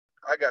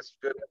got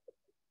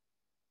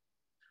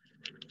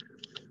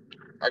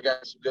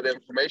some good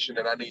information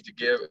that I need to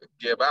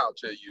give out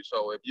to you.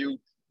 So if you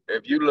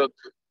look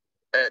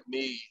at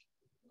me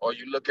or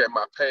you look at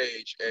my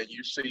page and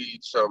you see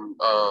some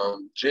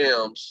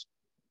gems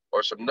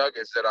or some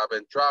nuggets that I've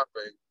been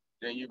dropping,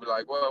 then you be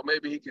like, well,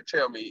 maybe he can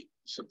tell me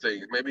some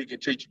things. Maybe he can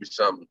teach me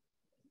something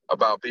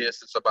about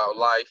business, about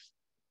life,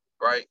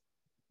 right?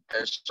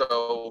 And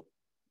so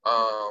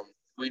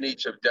we need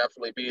to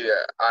definitely be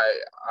there.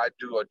 I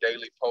do a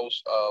daily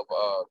post of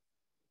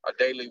a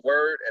daily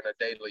word and a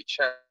daily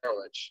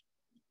challenge,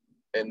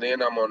 and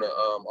then I'm gonna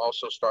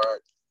also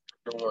start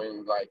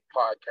doing like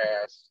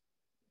podcasts,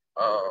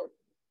 um,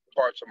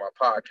 parts of my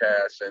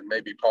podcast, and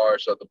maybe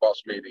parts of the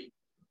boss meeting.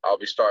 I'll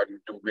be starting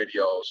to do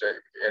videos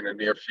in the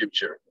near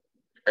future,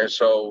 and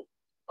so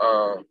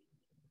um,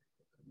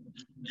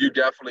 you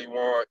definitely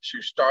want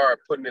to start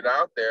putting it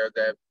out there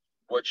that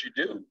what you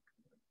do,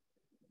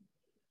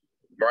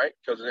 right?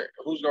 Because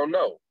who's gonna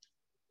know?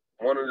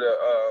 One of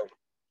the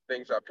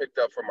things I picked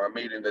up from my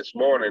meeting this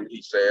morning,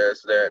 he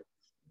says that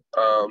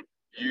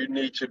you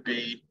need to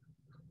be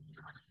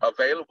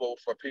available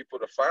for people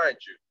to find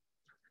you.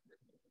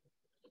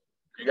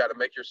 You got to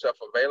make yourself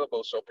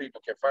available so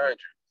people can find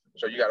you.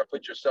 So you got to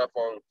put yourself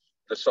on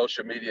the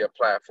social media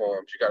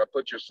platforms. You got to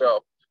put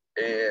yourself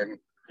in,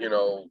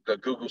 the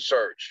Google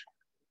search.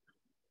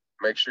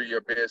 Make sure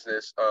your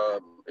business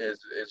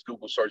is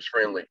Google search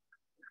friendly.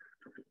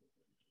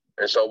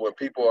 And so when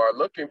people are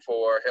looking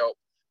for help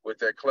with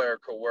their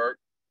clerical work,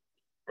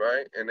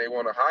 right, and they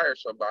want to hire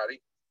somebody,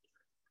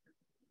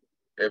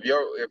 if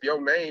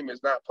your name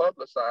is not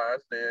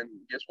publicized, then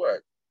guess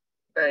what?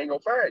 They ain't gonna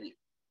find you.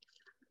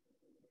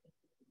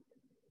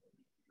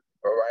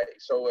 All right.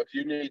 So if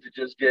you need to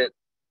just get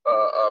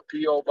a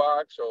PO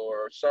box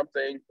or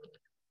something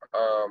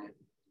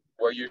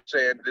where you're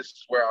saying this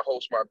is where I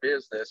host my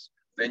business,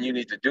 then you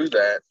need to do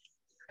that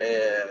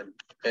and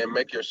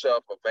make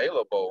yourself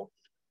available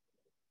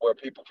where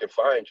people can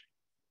find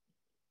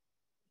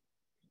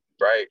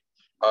you. Right.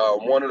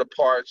 One of the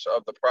parts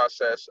of the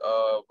process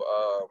of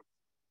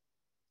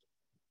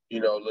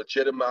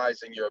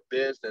legitimizing your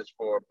business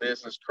for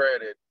business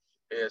credit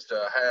is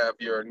to have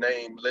your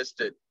name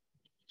listed,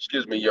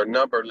 your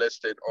number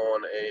listed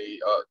on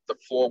the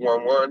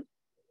 411.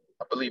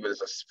 I believe it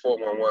is a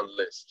 411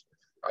 list.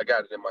 I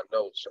got it in my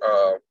notes.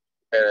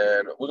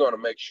 And we're going to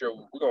make sure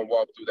we're going to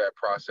walk through that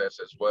process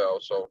as well.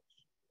 So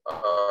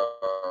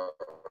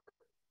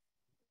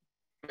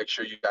make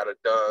sure you got a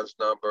DUNS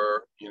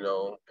number,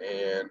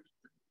 and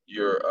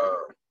your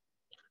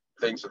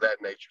things of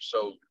that nature.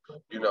 So,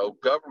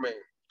 government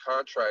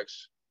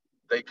contracts,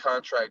 they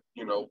contract,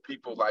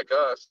 people like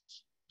us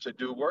to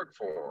do work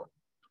for them.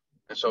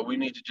 And so we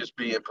need to just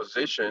be in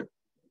position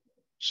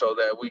so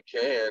that we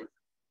can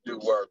do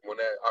work. When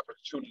that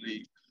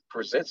opportunity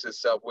presents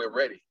itself, we're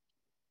ready.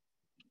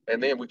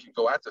 And then we can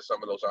go after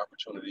some of those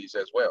opportunities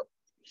as well.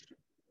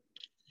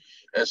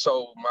 And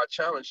so my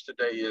challenge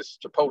today is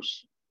to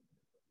post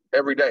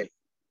every day.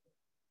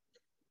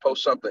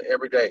 Post something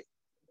every day.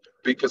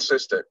 Be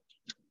consistent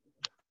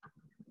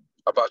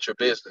about your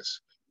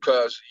business,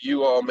 because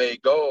you all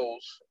made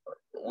goals.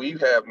 We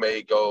have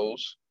made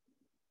goals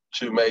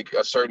to make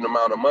a certain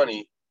amount of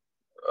money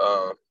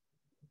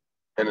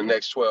in the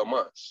next 12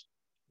 months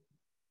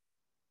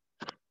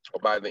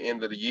or by the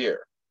end of the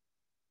year.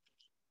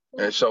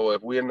 And so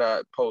if we're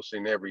not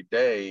posting every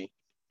day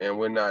and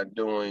we're not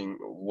doing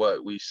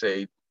what we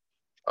say,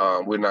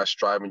 we're not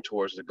striving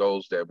towards the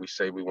goals that we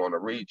say we want to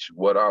reach,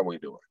 what are we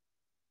doing?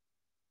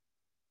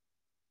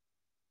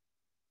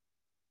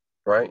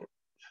 Right?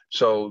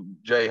 So,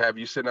 Jay, have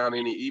you sent out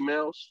any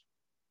emails?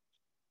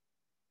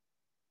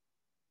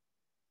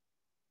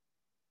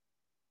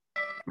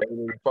 Made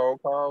any phone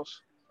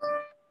calls?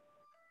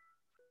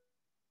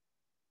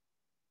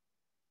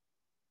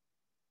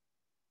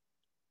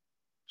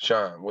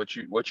 Sean, what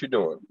you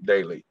doing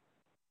daily?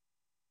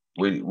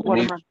 We What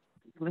need. am I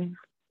doing?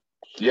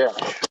 Yeah.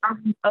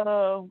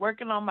 I'm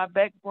working on my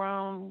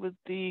background with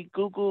the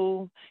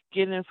Google,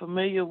 getting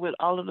familiar with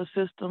all of the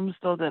systems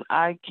so that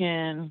I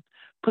can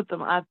put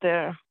them out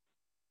there.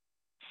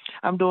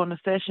 I'm doing the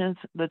sessions,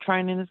 the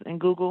trainings in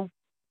Google.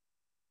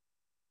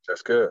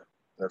 That's good.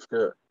 That's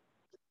good.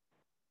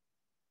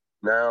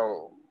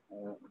 Now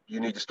you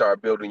need to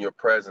start building your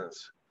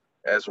presence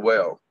as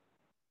well.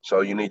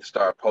 So you need to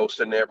start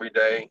posting every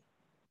day.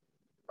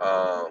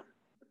 Um,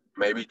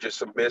 Maybe just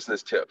some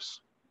business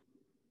tips.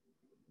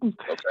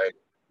 Okay.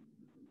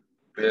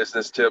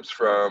 Business tips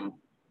from,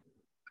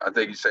 I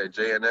think you said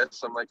JNS,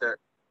 something like that.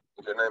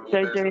 Is your name of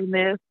your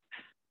business?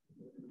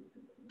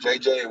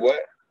 JJNS. JJ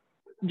what?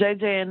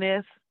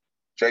 JJNS.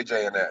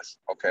 JJNS.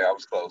 Okay, I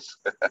was close.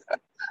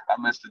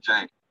 I missed the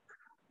J.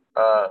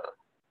 Uh,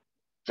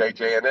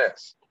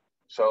 JJNS.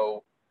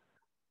 So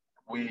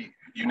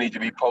you need to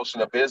be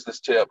posting a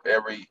business tip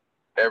every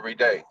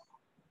day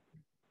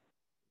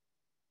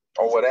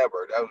or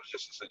whatever. That was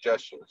just a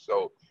suggestion.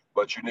 So,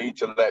 but you need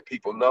to let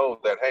people know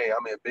that, hey,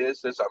 I'm in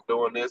business, I'm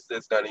doing this,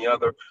 that, and the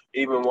other,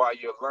 even while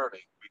you're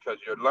learning, because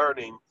your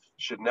learning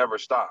should never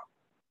stop.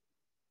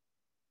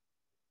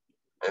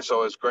 And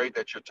so it's great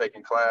that you're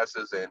taking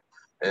classes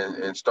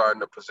and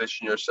starting to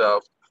position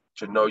yourself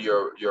to know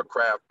your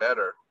craft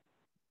better,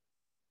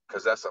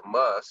 because that's a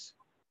must.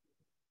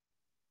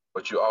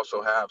 But you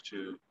also have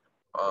to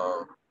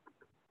um,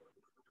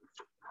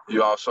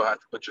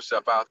 put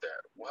yourself out there.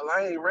 Well,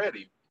 I ain't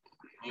ready.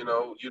 You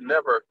know, you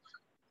never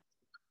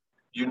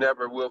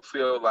will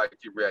feel like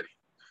you're ready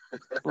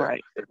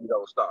Right. if you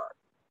don't start.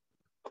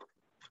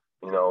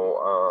 You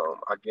know,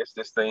 I guess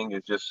this thing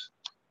is just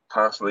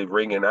constantly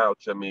ringing out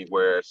to me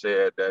where it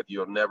said that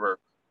you'll never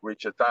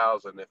reach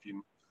 1,000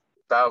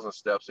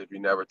 steps if you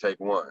never take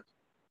one.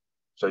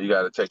 So you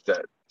got to take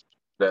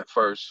that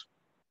first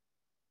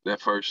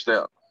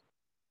step.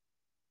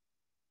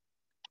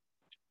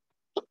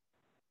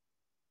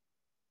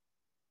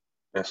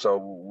 And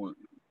so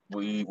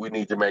we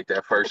need to make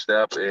that first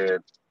step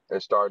and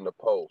starting to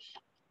post.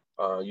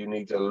 You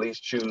need to at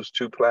least choose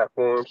 2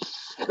 platforms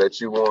that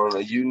you want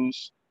to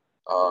use,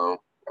 uh,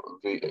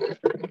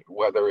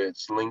 whether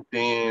it's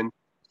LinkedIn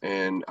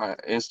and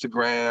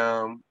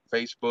Instagram,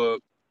 Facebook.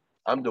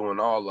 I'm doing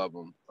all of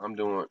them. I'm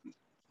doing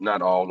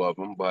not all of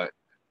them, but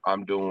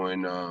I'm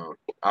doing.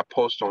 I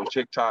post on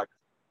TikTok,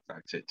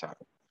 not TikTok.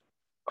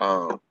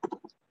 Um,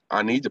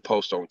 I need to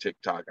post on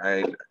TikTok.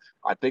 I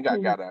think I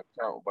got an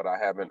account, but I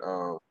haven't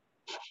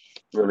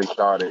really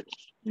started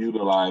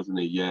utilizing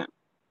it yet.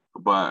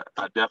 But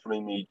I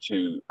definitely need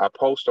to. I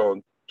post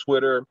on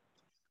Twitter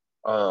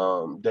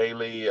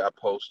daily. I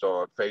post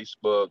on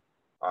Facebook.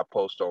 I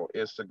post on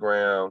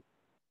Instagram.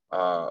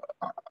 I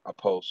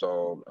post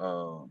on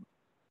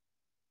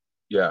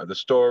the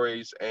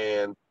stories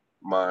and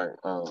my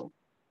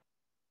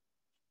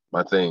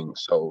thing.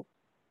 So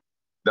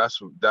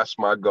that's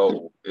my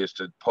goal, is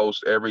to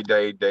post every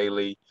day,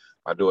 daily.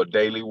 I do a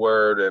daily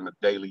word and a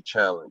daily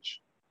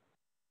challenge.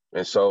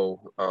 And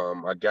so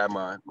I got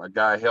my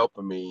guy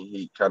helping me.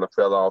 He kind of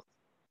fell off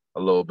a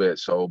little bit.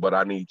 So, but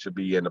I need to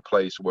be in a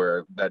place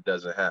where that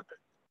doesn't happen.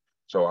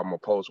 So I'm gonna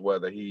post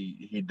whether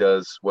he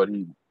does what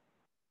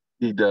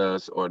he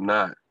does or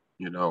not.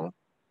 You know,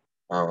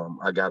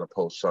 I gotta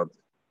post something.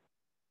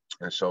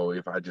 And so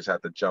if I just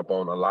have to jump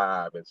on a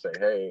live and say,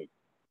 "Hey,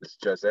 this is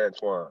just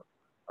Antoine.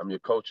 I'm your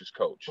coach's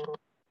coach."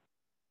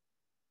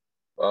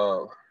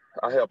 Uh,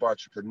 I help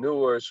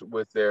entrepreneurs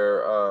with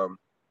their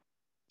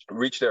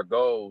reach their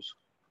goals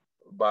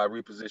by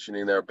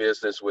repositioning their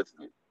business with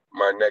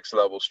my next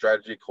level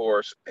strategy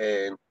course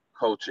and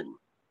coaching.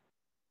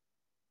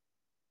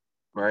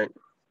 Right.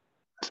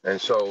 And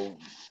so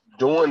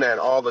doing that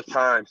all the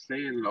time,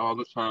 saying it all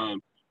the time,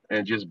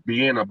 and just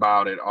being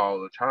about it all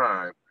the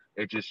time,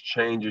 it just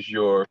changes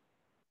your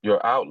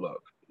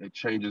outlook. It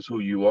changes who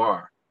you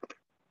are.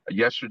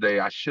 Yesterday,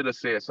 I should have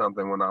said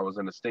something when I was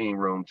in the steam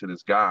room to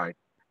this guy,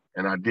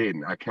 and I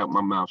didn't. I kept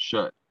my mouth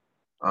shut.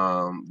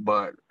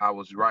 But I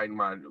was writing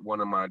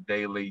one of my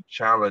daily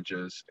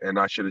challenges, and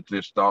I should have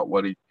just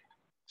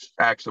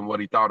asked him what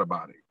he thought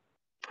about it,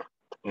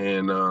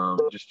 and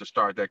just to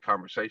start that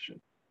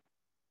conversation,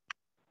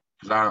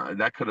 because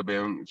that could have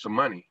been some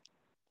money,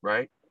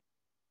 right?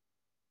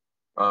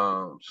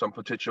 Some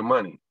potential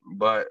money,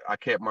 but I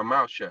kept my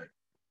mouth shut,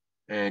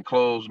 and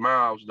closed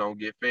mouths don't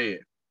get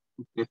fed.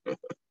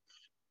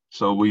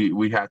 So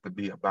we have to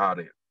be about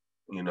it,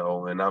 you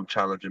know. And I'm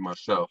challenging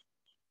myself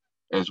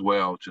as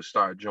well to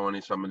start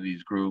joining some of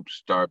these groups,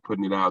 start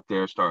putting it out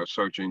there, start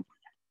searching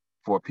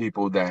for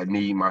people that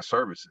need my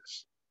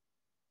services,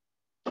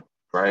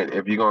 right?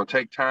 If you're going to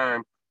take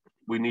time,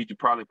 we need to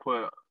probably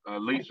put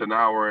at least an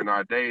hour in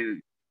our day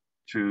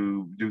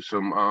to do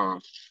some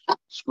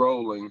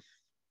scrolling,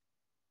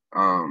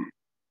 um,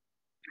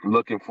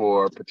 looking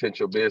for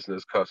potential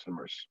business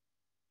customers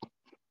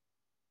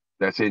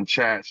that's in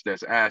chats,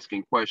 that's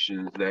asking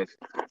questions,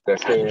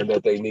 that's saying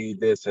that they need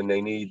this and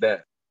they need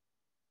that.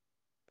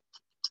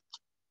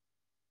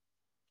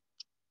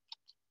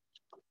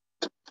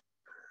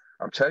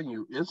 I'm telling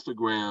you,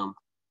 Instagram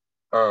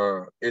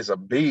is a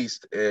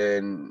beast,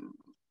 and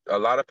a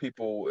lot of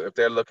people, if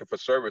they're looking for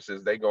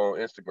services, they go on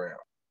Instagram,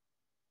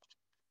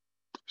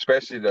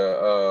 especially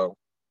the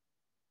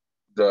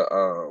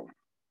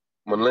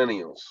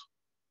millennials,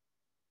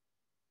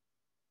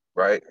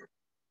 right?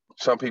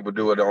 Some people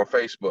do it on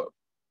Facebook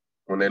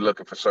when they're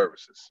looking for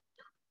services.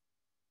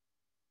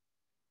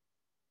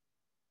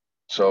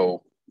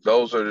 So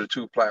those are the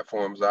 2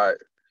 platforms I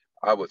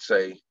would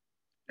say.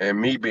 And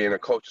me being a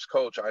coach's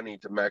coach, I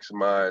need to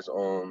maximize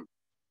on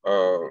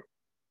uh,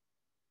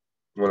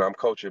 when I'm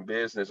coaching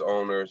business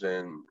owners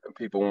and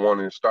people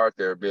wanting to start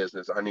their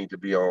business. I need to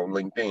be on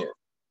LinkedIn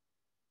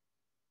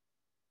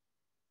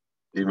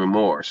even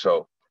more.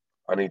 So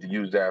I need to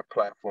use that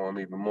platform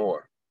even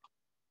more.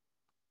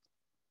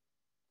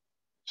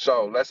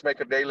 So let's make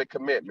a daily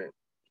commitment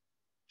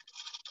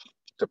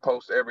to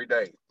post every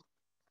day.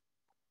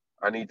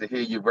 I need to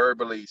hear you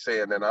verbally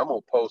saying that I'm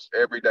going to post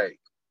every day.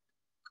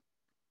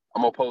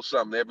 I'm going to post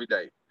something every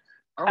day.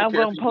 I'm going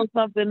to post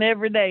something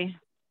every day.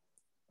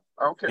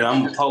 I don't care. Yeah,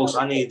 I'm going to post.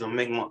 I need to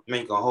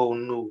make a whole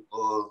new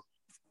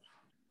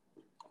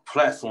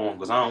platform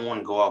because I don't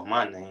want to go off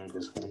my name.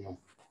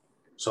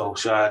 So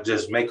should I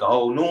just make a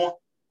whole new one?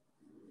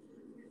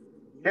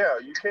 Yeah,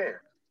 you can.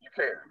 You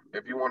can.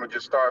 If you want to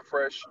just start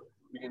fresh,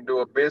 you can do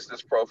a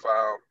business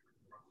profile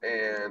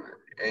and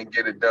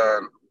get it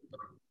done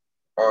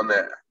on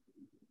that.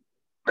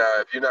 Now,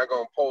 if you're not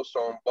gonna post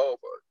on both,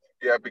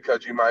 yeah,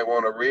 because you might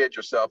want to rid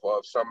yourself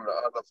of some of the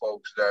other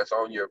folks that's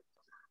on your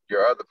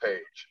other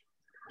page.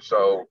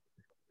 So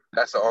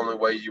that's the only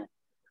way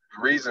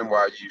reason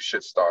why you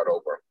should start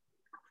over.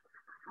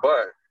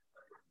 But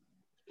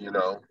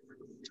yeah,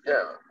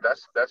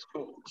 that's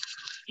cool.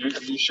 You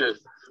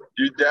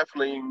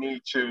definitely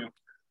need to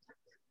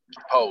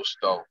post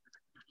though.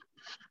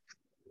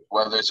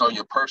 Whether it's on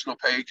your personal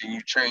page and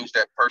you change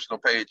that personal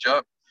page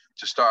up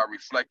to start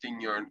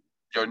reflecting your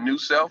new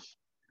self,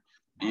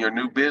 your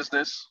new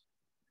business,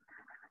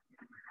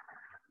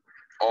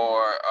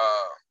 or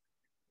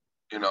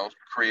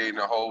creating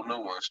a whole new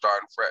one,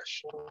 starting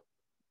fresh.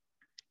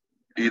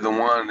 Either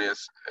one it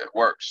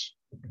works.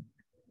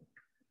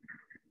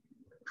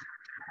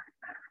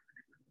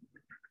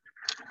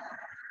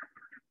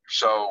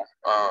 So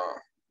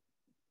all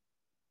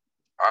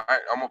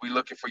right, I'm gonna be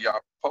looking for y'all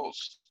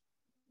posts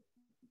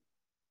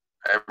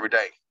every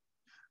day.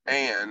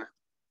 And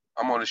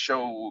I'm gonna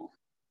show,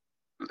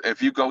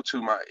 if you go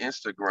to my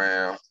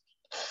Instagram,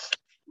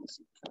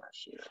 can I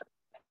share?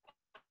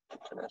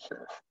 Can I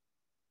share?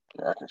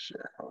 Yeah, I can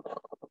share. Hold on.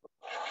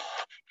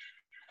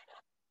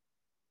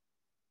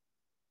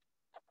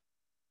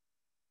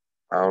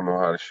 I don't know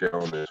how to share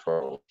on this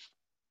phone.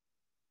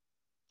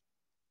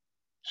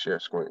 Share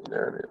screen.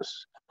 There it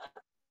is.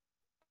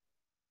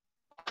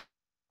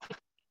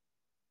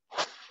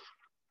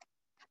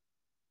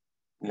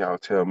 Y'all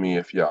tell me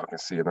if y'all can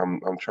see it. I'm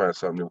trying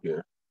something new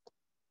here.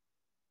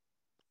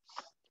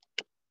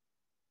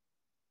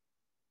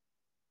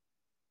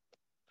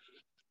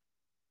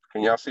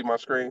 Can y'all see my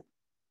screen?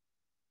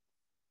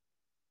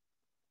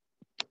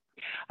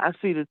 I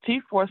see the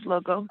T-Force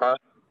logo. Huh?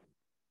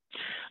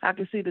 I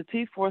can see the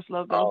T-Force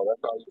logo. Oh,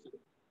 that's all you see.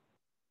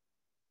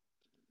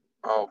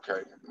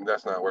 Okay,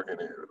 that's not working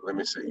here. Let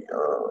me see.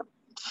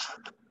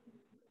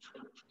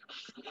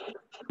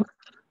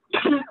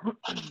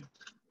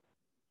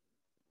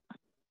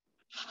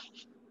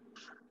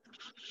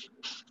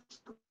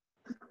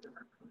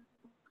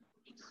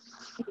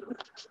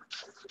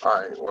 All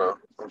right, well,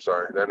 I'm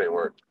sorry, that didn't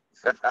work.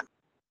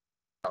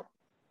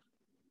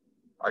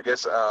 I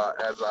guess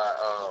as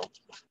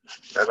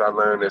I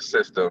learn this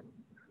system,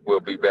 we'll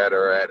be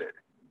better at it.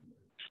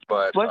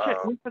 But what's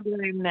your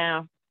name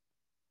now?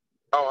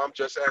 Oh, I'm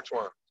just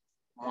Antoine.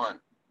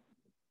 One.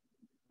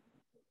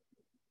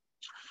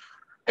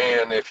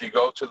 And if you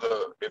go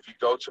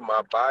to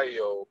my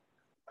bio,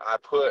 I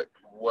put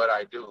what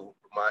I do.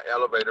 My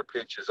elevator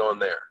pitch is on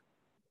there.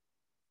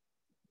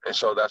 And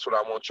so that's what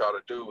I want y'all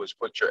to do, is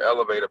put your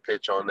elevator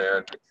pitch on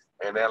there,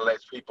 and that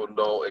lets people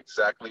know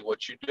exactly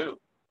what you do.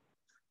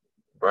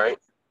 Right?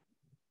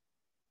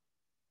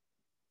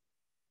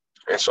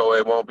 And so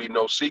it won't be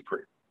no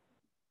secret.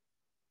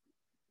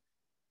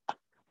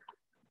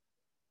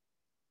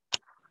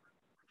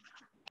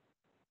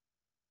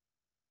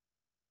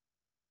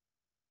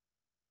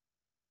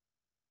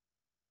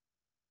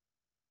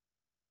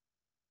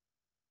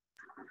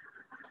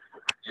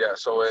 Yeah,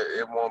 so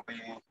it won't be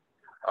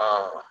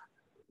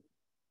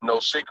no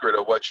secret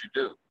of what you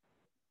do.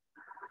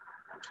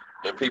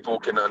 And people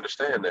can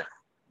understand that.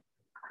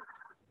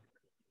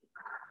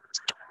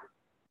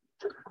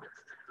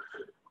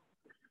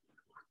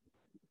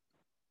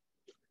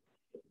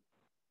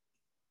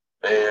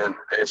 And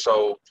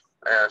so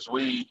as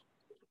we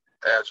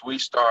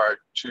start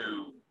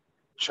to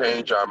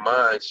change our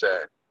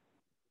mindset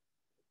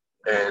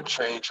and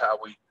change how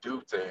we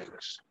do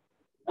things,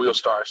 we'll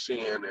start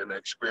seeing and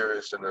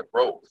experiencing the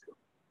growth.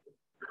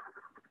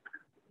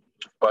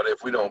 But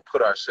if we don't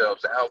put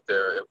ourselves out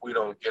there, if we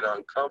don't get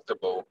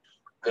uncomfortable,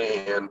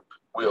 then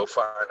we'll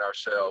find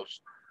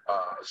ourselves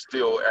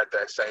still at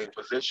that same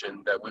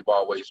position that we've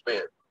always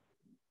been.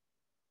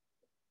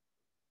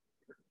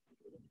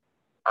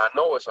 I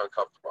know it's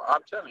uncomfortable. I'm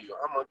telling you,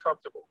 I'm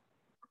uncomfortable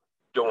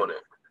doing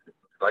it.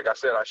 Like I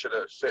said, I should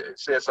have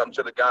said something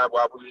to the guy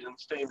while we were in the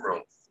steam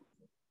room.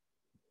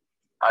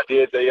 I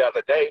did the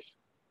other day.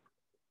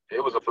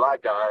 It was a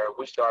black guy.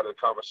 We started a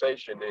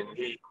conversation, and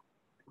he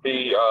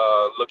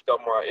looked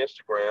up my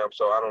Instagram.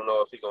 So I don't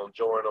know if he's gonna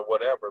join or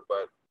whatever,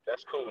 but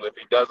that's cool. If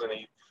he doesn't,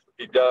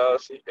 he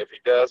does. If he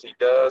does, he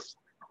does.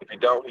 If he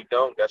don't, he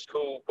don't. That's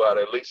cool. But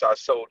at least I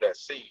sowed that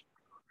seed.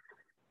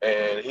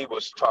 And he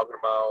was talking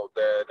about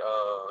that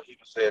he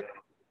was in,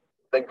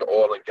 I think, the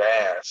oil and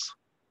gas,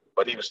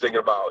 but he was thinking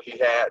about,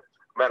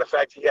 matter of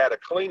fact, he had a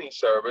cleaning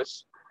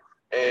service,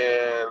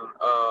 and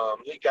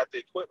he got the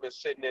equipment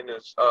sitting in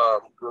his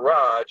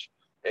garage,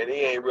 and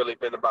he ain't really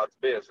been about the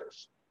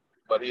business,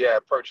 but he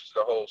had purchased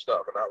the whole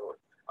stuff. And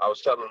I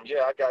was telling him,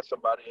 yeah, I got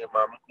somebody in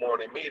my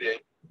morning meeting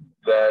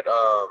that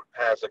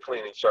has a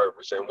cleaning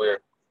service, and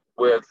we're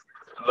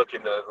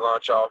looking to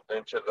launch off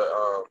into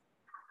the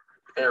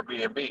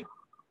Airbnb.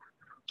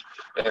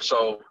 And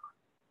so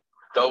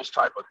those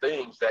type of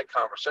things, that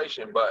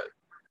conversation, but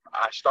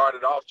I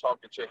started off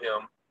talking to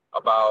him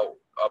about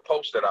a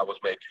post that I was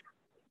making.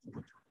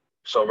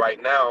 So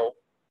right now,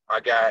 I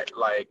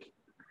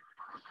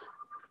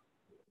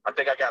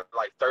think I got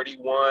like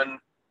 31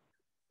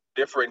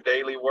 different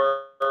daily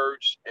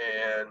words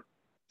and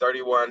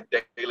 31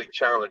 daily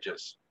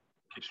challenges.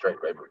 Keep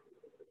straight, baby.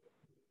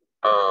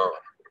 Um,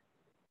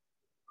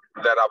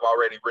 that I've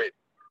already written.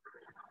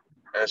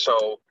 And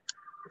so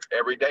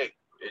every day,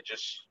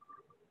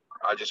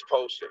 I just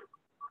post it.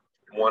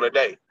 One a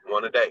day,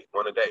 one a day,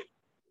 one a day.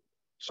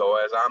 So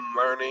as I'm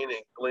learning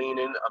and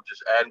gleaning, I'm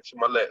just adding to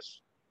my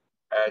list.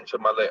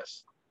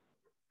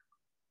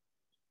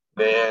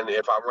 Then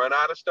if I run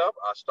out of stuff,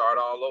 I start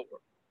all over,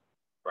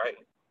 right?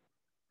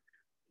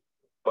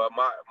 But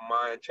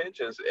my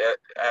intentions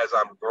as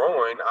I'm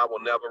growing, I will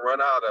never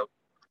run out of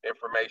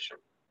information.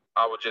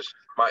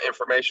 My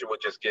information will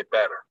just get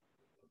better.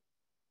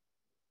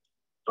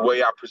 The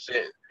way I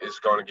present is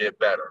going to get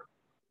better.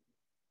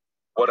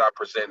 What I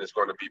present is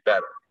going to be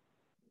better.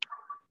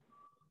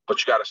 But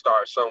you got to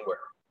start somewhere.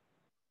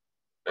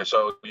 And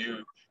so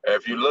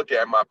if you look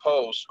at my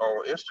posts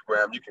on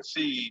Instagram, you can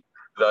see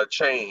the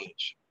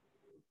change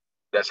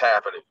that's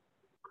happening.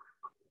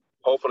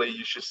 Hopefully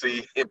you should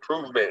see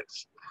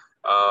improvements.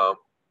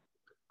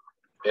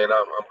 And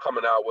I'm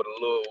coming out with a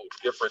little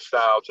different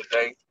style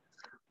today.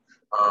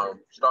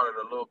 Started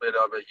a little bit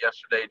of it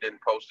yesterday,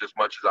 didn't post as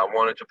much as I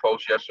wanted to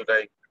post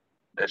yesterday.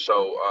 And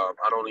so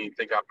I don't even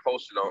think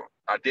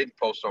I didn't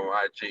post on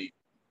IG,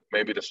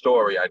 maybe the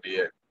story I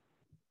did,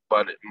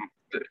 but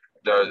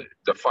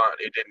the font,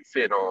 it didn't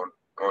fit on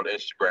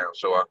Instagram.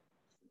 So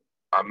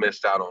I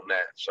missed out on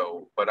that.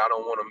 So, but I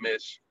don't want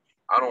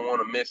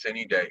to miss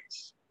any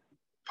days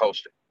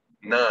posting.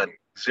 None,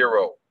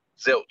 zero,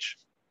 zilch,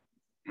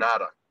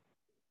 nada.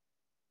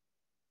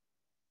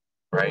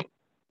 Right?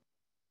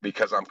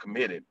 Because I'm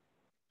committed.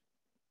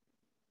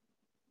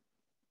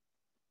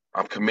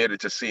 I'm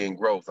committed to seeing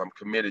growth. I'm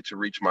committed to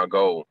reach my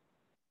goal.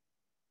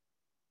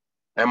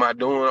 Am I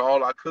doing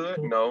all I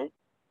could? No.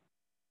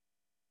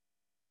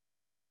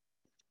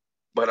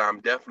 But I'm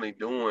definitely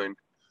doing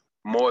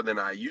more than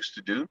I used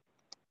to do.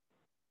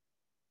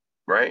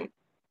 Right?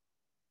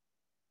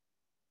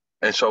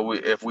 And so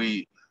if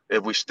we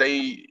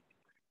stay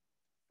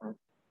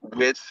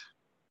with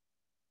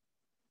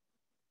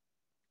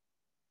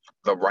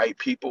the right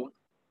people,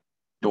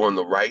 doing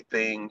the right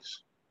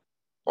things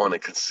on a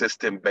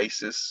consistent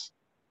basis,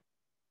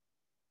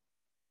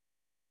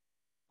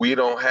 we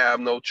don't have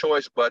no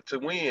choice but to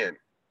win.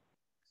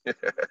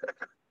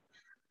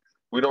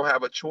 We don't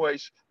have a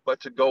choice but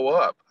to go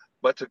up,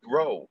 but to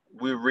grow.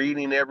 We're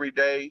reading every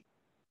day.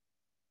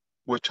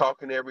 We're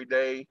talking every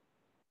day.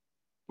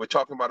 We're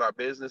talking about our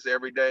business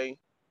every day.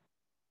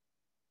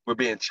 We're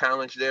being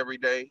challenged every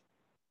day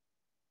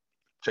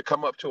to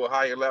come up to a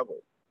higher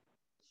level.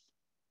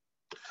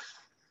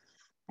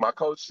 My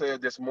coach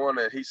said this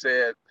morning, he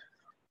said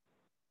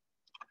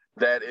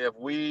that if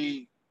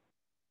we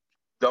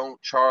don't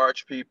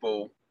charge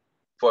people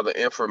for the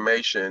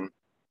information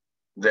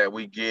that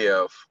we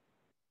give,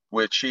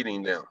 we're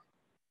cheating them.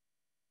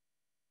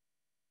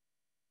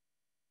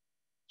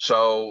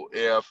 So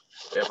if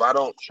I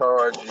don't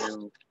charge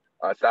you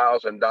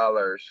 $1,000,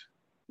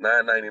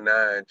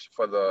 $9.99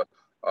 for the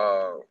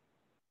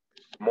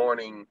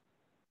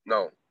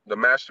the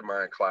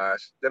mastermind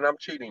class, then I'm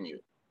cheating you.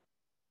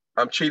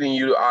 I'm cheating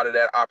you out of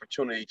that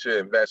opportunity to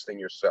invest in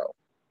yourself,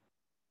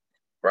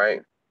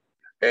 right?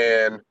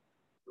 And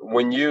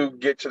when you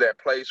get to that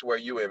place where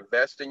you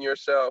invest in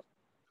yourself,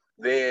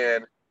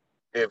 then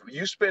if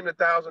you spend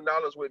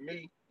 $1,000 with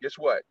me, guess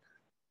what?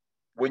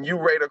 When you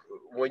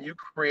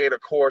create a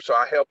course, or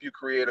I help you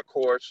create a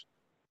course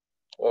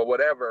or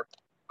whatever,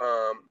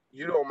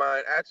 you don't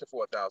mind asking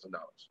for $1,000,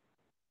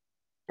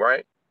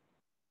 right?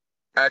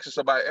 Asking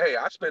somebody, hey,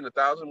 I spend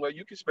 $1,000. Well,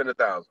 you can spend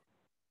 $1,000.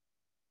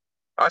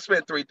 I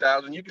spend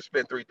 $3,000. You can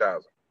spend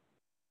 $3,000.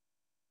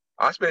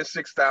 I spend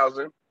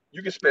 $6,000.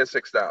 You can spend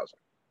 $6,000.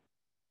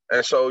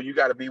 And so you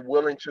got to be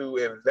willing to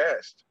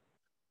invest,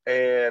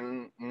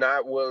 and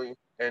not willing,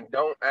 and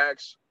don't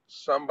ask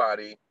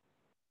somebody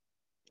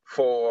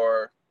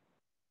for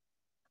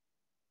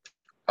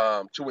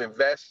to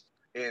invest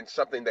in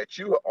something that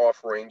you are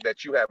offering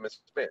that you haven't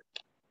spent.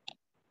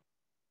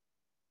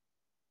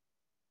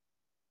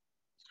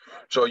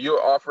 So you're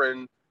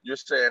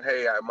saying,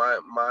 hey,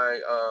 my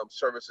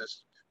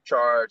services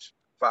charge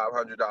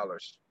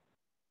 $500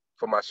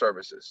 for my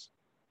services.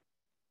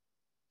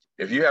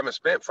 If you haven't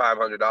spent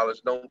 $500,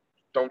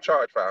 don't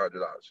charge $500.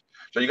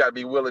 So you got to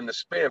be willing to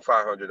spend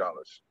 $500.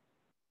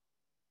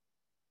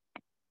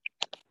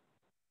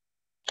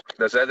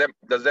 Does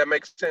that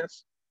make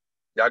sense?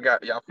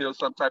 Y'all feel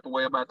some type of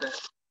way about that?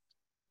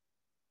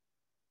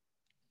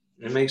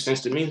 It makes sense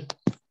to me.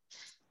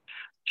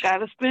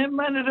 Gotta spend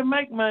money to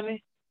make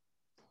money.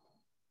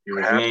 If you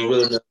ain't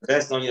willing to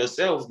invest on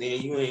yourself,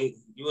 then you in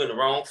the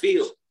wrong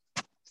field.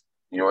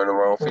 You're in the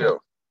wrong field.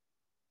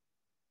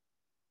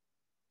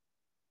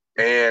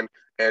 And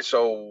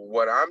so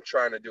what I'm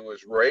trying to do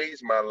is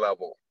raise my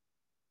level,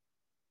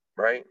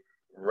 right?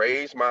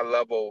 Raise my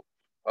level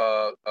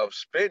of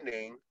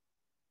spending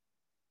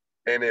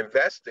and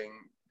investing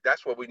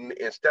that's what we,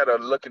 instead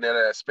of looking at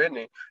it as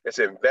spending, it's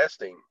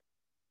investing.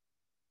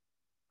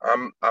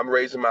 I'm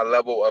raising my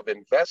level of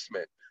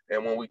investment.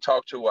 And when we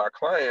talk to our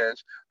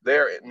clients,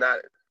 they're not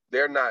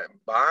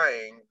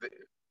buying,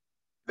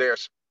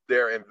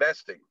 they're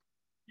investing.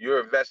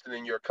 You're investing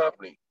in your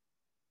company.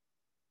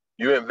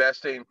 You're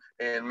investing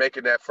in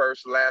making that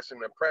first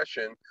lasting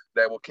impression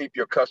that will keep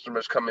your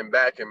customers coming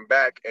back and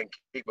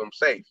keep them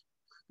safe.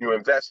 You're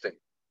investing,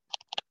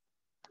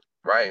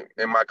 right?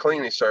 In my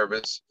cleaning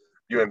service,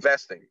 you're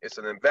investing. It's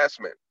an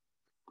investment.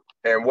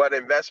 And what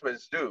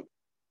investments do?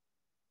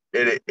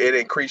 It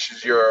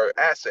increases your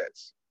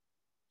assets.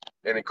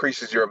 It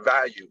increases your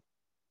value.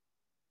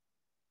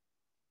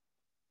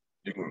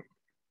 You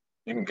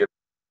can get.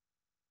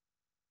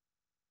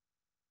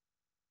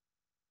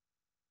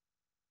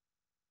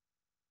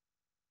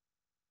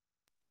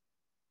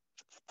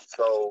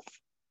 So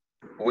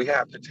we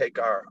have to take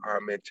our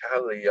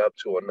mentality up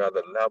to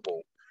another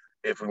level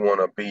if we want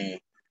to be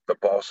the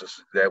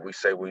bosses that we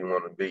say we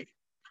want to be.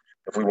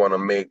 If we want to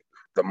make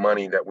the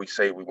money that we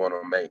say we want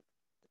to make.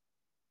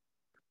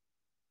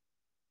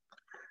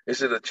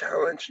 Is it a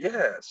challenge?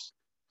 Yes.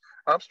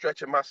 I'm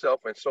stretching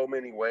myself in so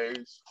many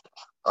ways.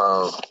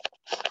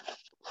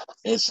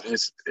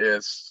 It's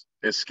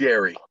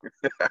scary.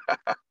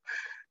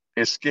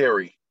 It's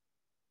scary.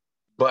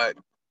 But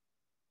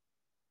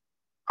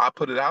I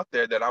put it out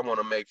there that I want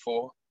to make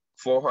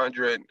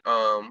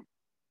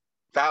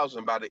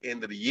 400,000 by the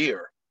end of the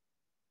year.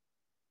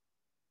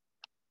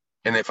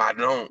 And if I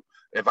don't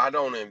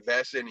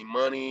invest any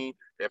money,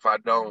 if I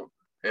don't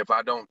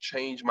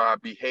change my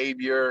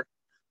behavior,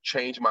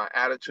 change my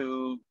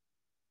attitude,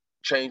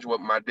 change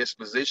what my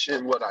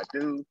disposition, what I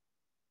do,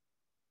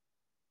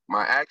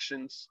 my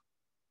actions,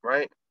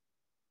 right?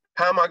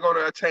 How am I going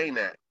to attain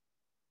that?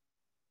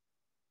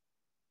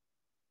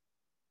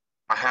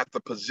 I have to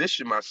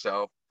position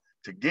myself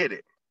to get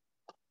it.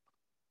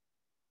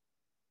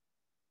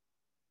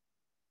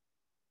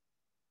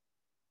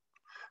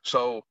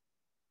 So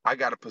I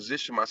got to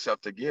position myself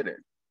to get it.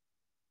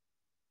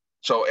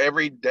 So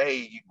every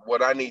day,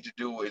 what I need to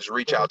do is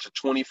reach out to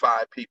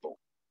 25 people.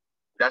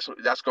 That's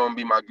going to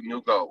be my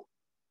new goal.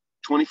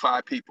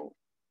 25 people.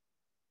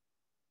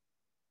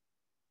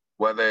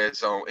 Whether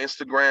it's on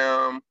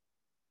Instagram,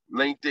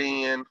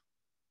 LinkedIn,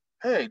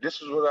 hey,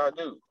 this is what I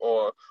do.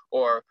 Or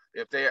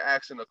if they're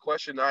asking a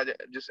question, I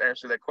just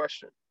answer that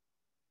question.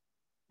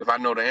 If I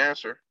know the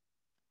answer,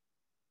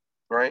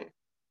 right?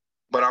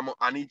 But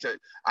I need to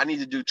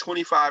do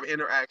 25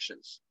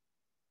 interactions.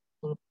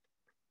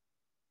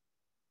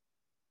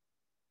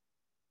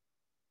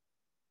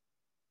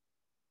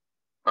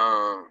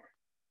 I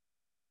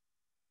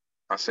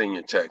seen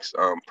your text.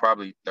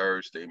 Probably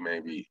Thursday,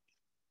 maybe.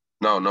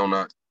 No,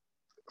 not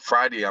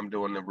Friday. I'm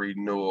doing the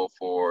renewal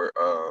for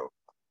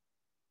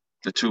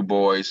the two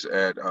boys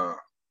at I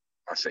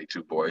say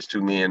two boys,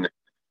 two men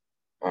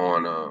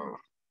on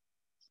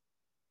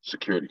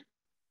security.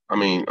 I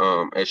mean,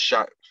 at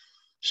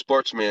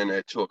sportsmen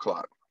at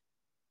 2:00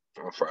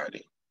 on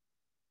Friday.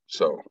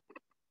 So,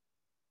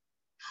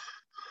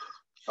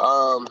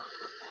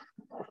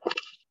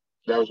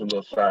 that was a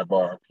little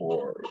sidebar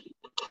for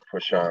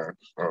Sean,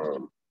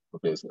 for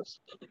business.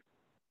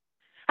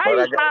 How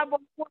you sidebar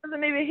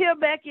wasn't even here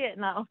back yet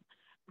now,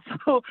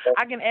 so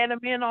I can add him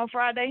in on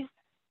Friday.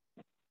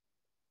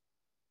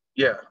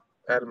 Yeah,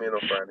 add him in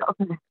on Friday.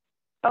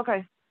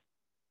 Okay.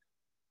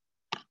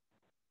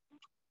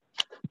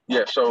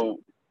 Yeah, so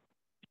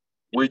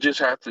we just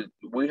have to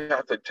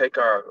take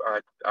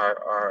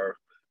our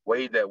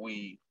way that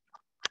we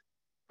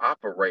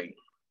operate.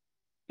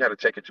 You got to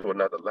take it to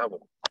another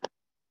level.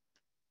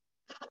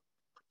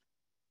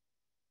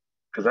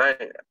 Because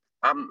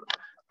I'm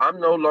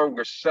no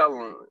longer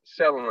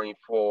settling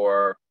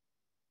for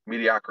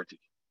mediocrity.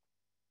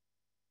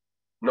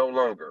 No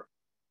longer.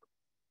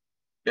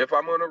 If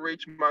I'm going to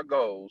reach my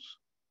goals,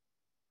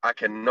 I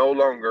can no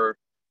longer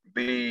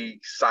be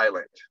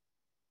silent.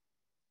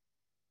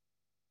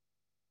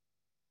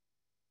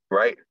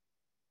 Right?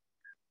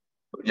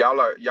 Y'all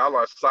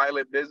are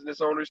silent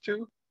business owners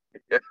too?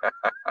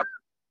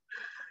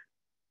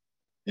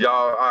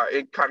 Y'all are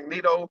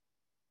incognito.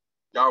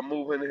 Y'all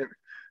moving in.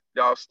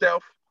 Y'all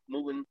stealth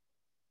moving.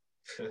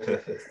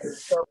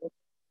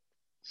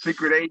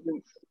 Secret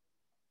agents.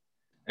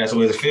 That's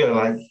what it feels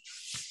like.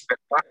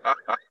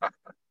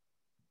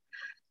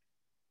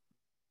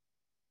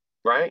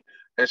 Right?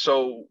 And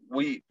so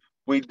we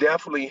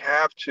definitely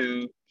have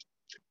to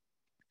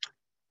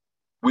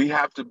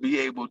be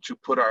able to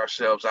put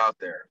ourselves out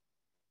there.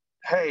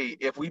 Hey,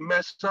 if we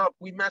mess up,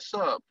 we mess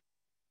up.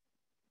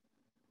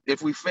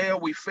 If we fail,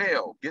 we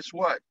fail. Guess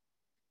what?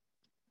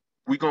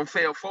 We're going to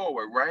fail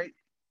forward, right?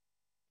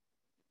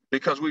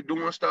 Because we're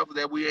doing stuff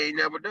that we ain't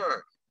never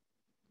done.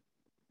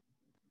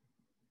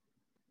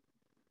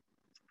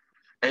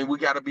 And we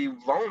got to be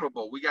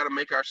vulnerable. We got to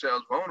make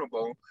ourselves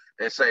vulnerable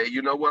and say,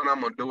 you know what?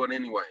 I'm going to do it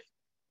anyway.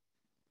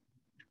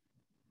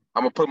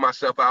 I'm going to put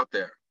myself out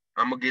there.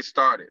 I'm going to get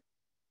started.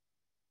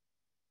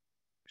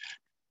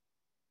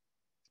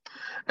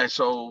 And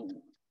so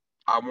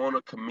I want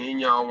to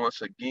commend y'all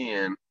once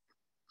again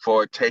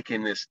for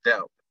taking this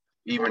step,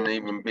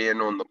 even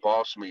being on the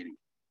boss meeting,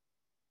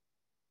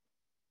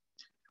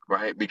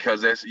 right?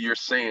 Because as you're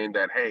saying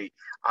that, hey,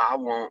 I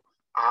want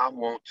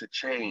to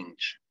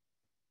change.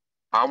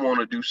 I want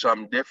to do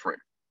something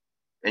different,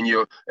 and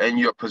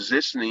you're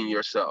positioning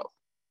yourself.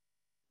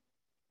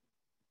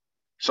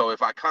 So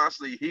if I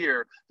constantly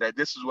hear that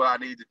this is what I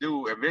need to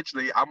do,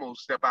 eventually I'm gonna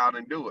step out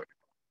and do it.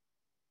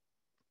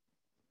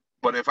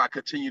 But if I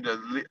continue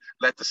to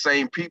let the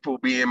same people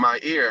be in my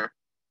ear,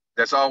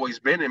 that's always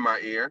been in my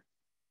ear,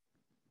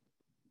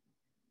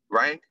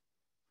 right?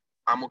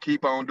 I'm gonna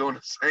keep on doing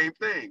the same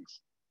things.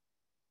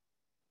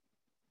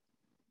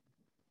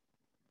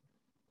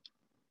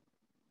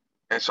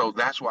 And so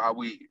that's why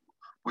we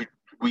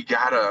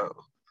gotta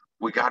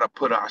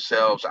put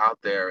ourselves out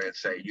there and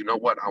say, you know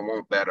what, I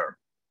want better.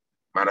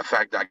 Matter of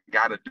fact, I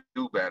gotta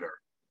do better.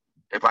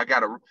 If I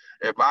got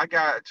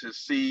to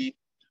see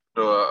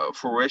the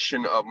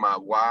fruition of my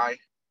why,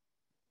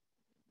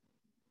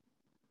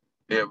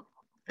 if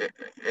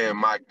and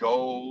my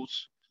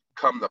goals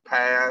come to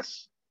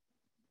pass,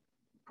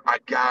 I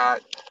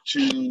got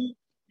to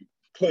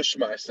push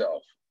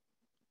myself,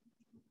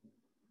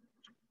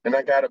 and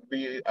I got to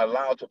be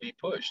allowed to be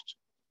pushed.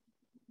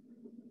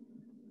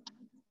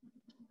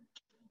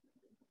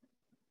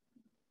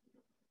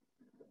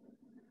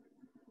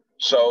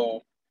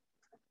 So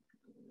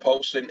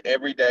posting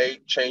every day,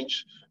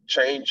 change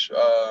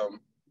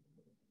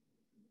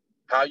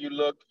how you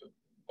look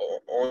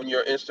on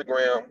your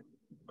Instagram.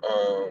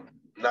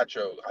 Not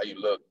your how you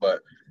look,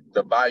 but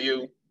the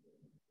bio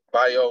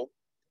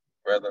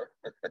rather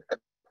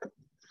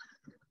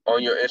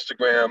on your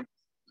Instagram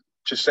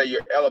to say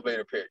your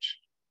elevator pitch.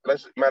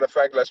 Matter of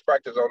fact, let's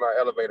practice on our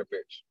elevator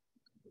pitch.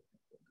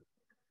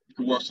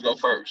 Who wants to go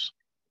first?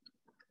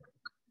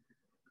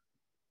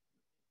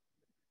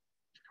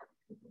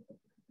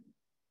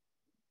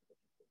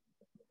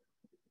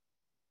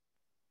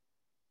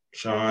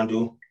 Sean,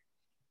 do.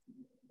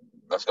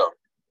 Let's go.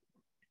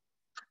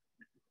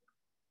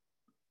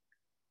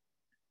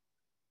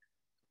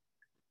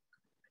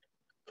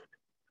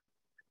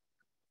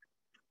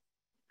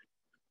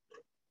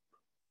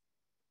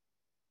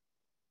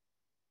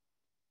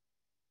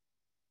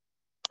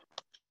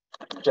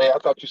 Jay, I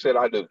thought you said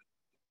I do.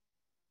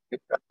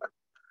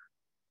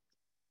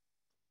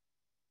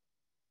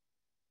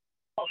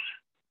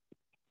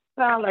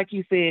 Sound like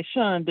you said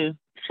Sean do.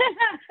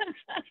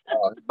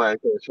 Oh, my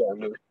Sean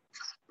do.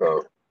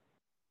 Oh.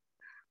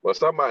 Well,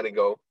 somebody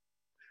go.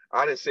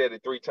 I done said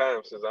it 3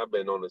 times since I've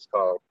been on this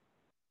call.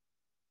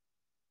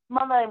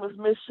 My name is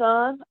Miss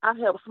Sean. I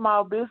help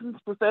small business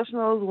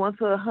professionals 1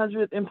 to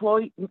 100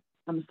 employees.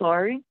 I'm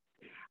sorry.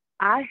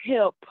 I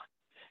help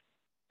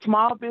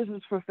small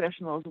business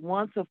professionals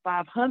 1 to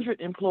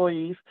 500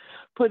 employees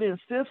put in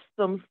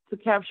systems to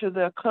capture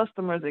their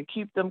customers and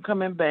keep them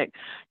coming back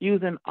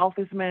using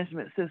office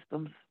management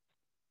systems.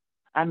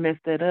 I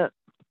messed that up.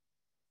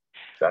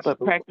 That's but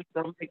cool. Practice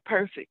don't make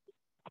perfect.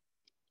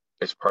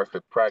 It's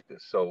perfect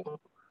practice.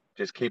 So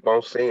just keep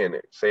on saying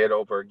it. Say it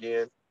over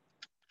again.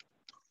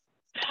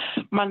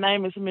 My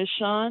name is Miss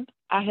Sean.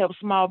 I help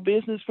small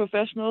business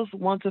professionals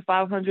 1 to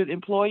 500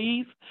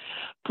 employees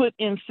put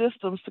in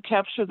systems to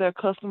capture their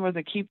customers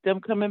and keep them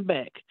coming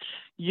back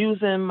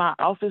using my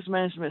office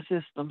management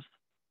systems.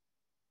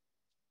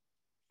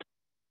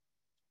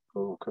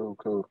 Cool.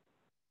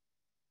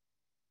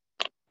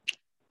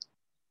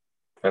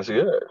 That's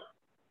good.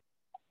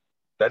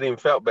 That even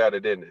felt better,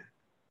 didn't it?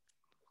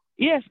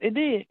 Yes, it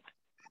did.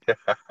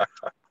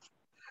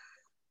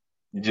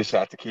 You just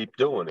have to keep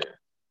doing it.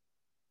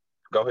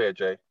 Go ahead,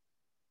 Jay.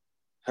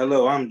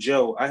 Hello, I'm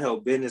Joe. I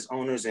help business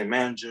owners and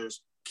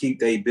managers keep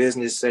their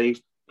business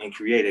safe and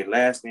create a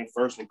lasting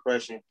first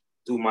impression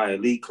through my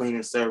elite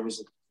cleaning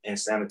service and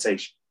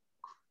sanitation.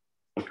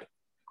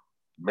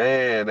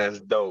 Man,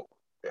 that's dope.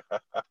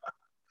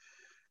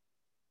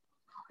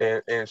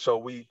 and so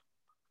we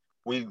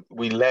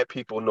let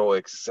people know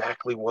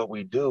exactly what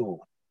we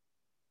do.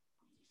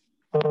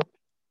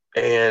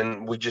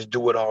 And we just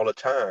do it all the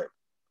time.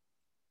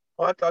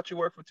 Oh, I thought you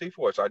worked for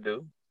T-Force. I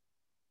do.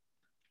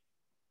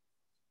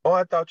 Oh,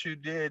 I thought you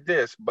did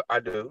this, but I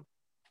do.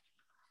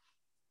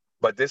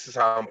 But this is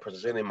how I'm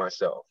presenting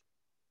myself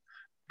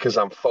because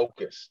I'm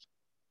focused.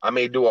 I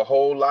may do a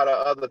whole lot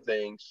of other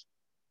things,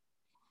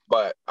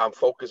 but I'm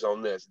focused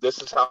on this.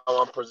 This is how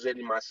I'm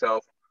presenting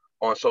myself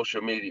on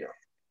social media.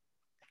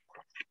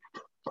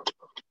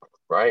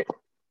 Right?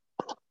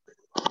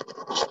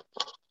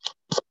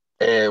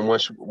 And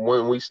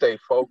when we stay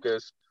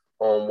focused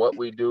on what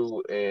we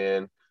do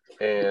and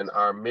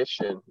our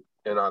mission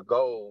and our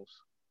goals,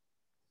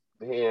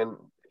 then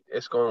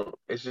it's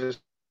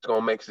just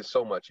gonna make it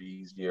so much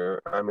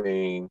easier. I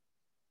mean,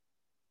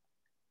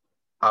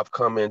 I've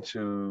come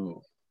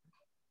into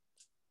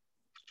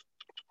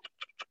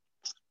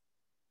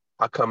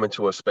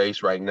a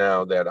space right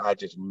now that I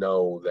just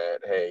know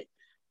that, hey,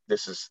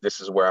 this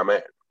is where I'm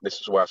at.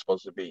 This is where I'm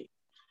supposed to be.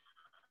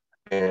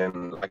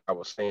 And like I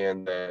was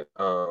saying that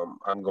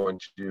I'm going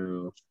to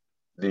do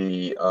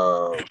the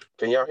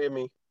can y'all hear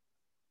me?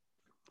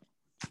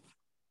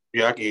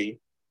 Yeah, I can hear you.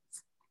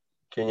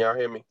 Can y'all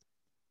hear me?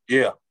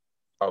 Yeah.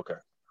 Okay.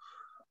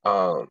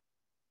 Um,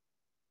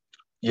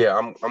 yeah,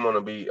 I'm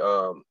gonna be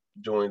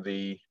doing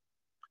the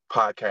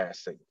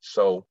podcasting.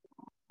 So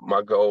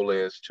my goal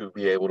is to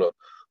be able to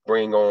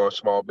bring on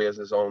small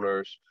business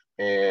owners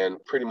and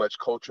pretty much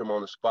coach them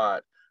on the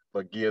spot,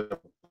 but give them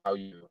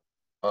value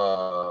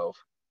of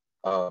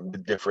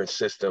the different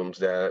systems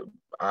that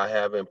I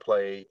have in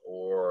play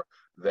or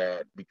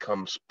that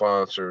become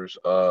sponsors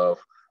of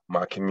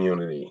my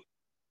community.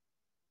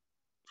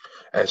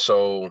 And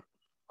so,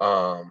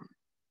 um,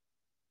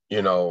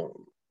 you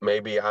know,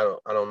 maybe I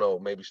don't know,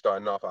 maybe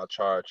starting off, I'll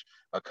charge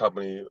a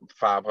company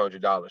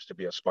 $500 to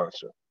be a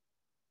sponsor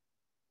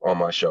on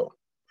my show.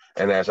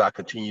 And as I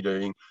continue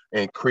to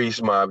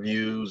increase my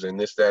views and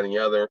this, that, and the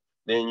other,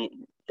 then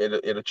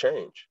it'll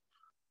change,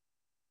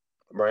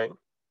 right?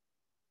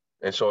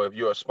 And so if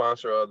you're a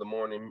sponsor of the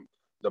morning,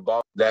 the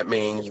boss, that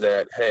means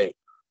that, hey,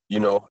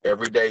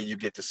 every day you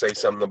get to say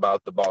something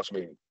about the boss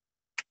meeting.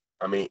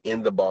 I mean,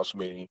 in the boss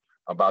meeting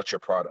about your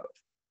product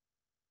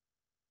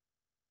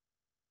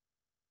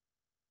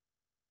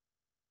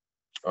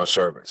or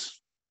service.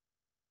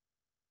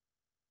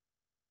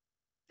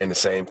 And the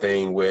same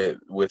thing with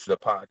the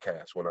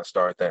podcast when I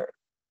start that.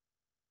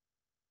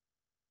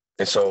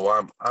 And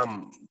so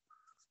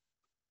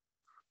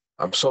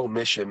I'm so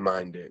mission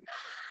minded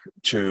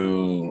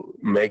to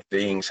make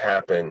things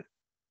happen.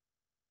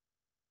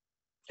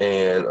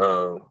 And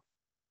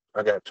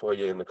I got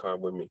Toya in the car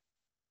with me,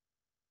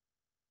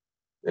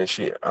 and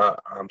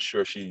I'm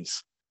sure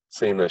she's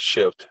seen a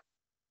shift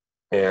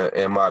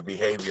in my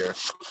behavior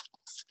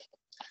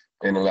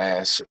in the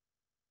last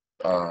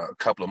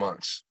couple of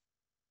months.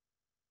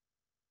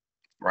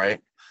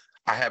 Right?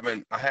 I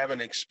haven't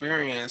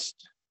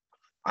experienced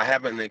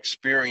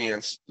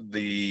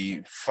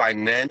the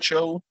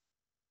financial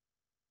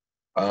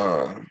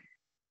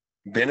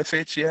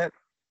benefits yet.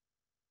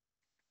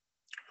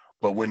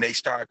 But when they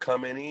start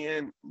coming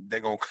in, they're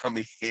going to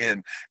come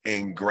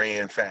in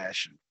grand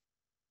fashion,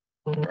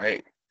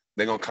 right?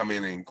 They're going to come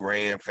in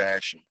grand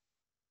fashion.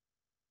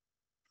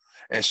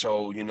 And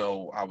so,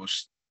 I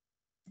was,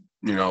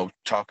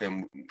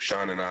 talking,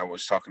 Sean and I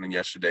was talking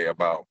yesterday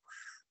about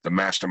the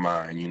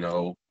mastermind,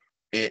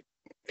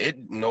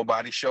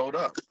 nobody showed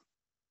up.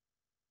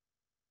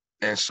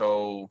 And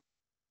so,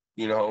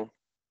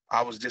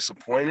 I was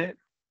disappointed,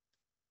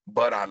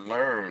 but I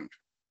learned,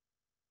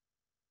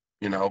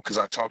 because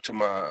I talked to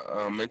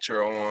my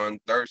mentor on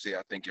Thursday,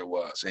 I think it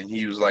was, and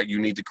he was like, you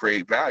need to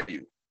create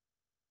value.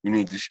 You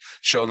need to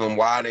show them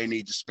why they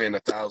need to spend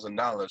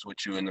 $1,000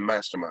 with you in the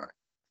mastermind.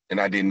 And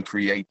I didn't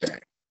create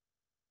that.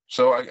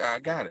 So I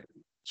got it.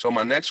 So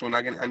my next one,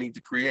 I need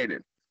to create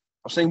it.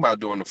 I was thinking about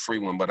doing the free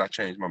one, but I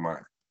changed my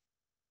mind.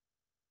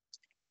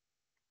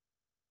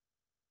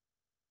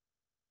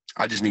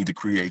 I just need to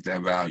create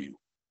that value.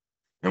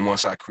 And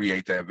once I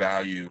create that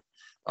value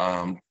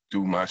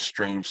through my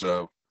streams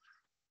of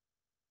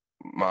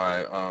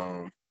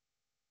my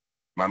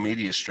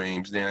media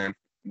streams, then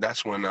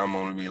that's when I'm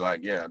going to be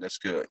like, yeah, that's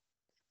good.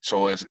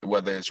 So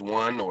whether it's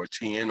 1 or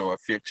 10 or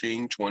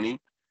 15, 20,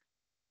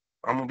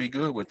 I'm going to be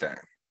good with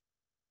that.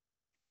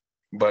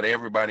 But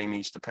everybody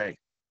needs to pay,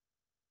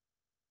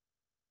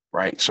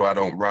 right? So I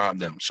don't rob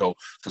them. So,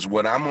 because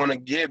what I'm going to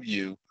give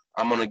you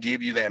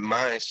that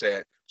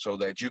mindset so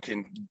that you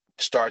can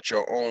start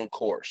your own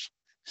course.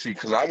 See,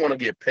 because I want to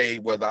get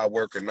paid whether I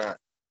work or not.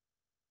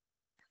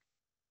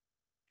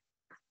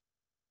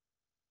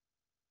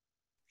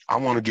 I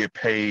want to get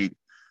paid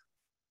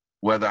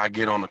whether I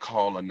get on the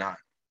call or not.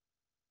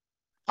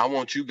 I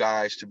want you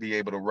guys to be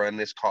able to run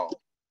this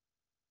call.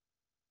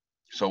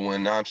 So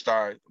when I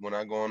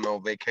go on no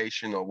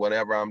vacation or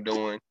whatever I'm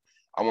doing,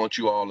 I want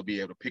you all to be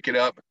able to pick it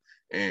up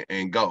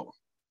and go.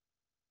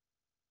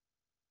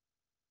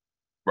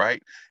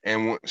 Right?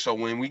 And so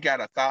when we got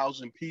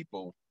 1,000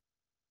 people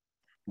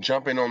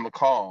jumping on the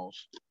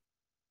calls,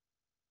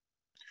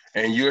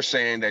 and you're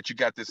saying that you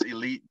got this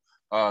elite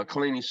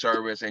cleaning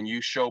service, and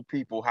you show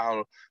people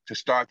how to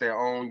start their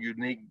own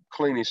unique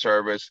cleaning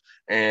service,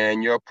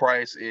 and your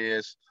price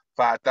is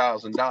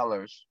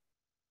 $5,000,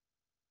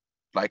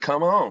 like,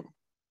 come on.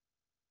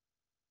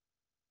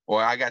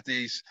 Or I got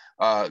these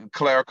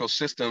clerical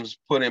systems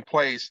put in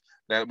place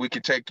that we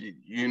can take,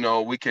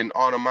 we can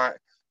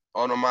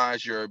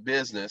automize your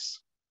business,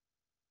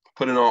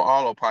 put it on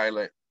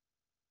autopilot.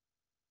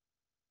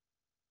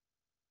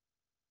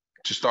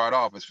 To start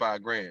off, it's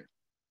 $5,000.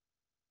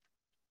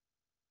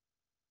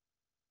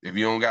 If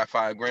you don't got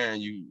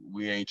 $5,000,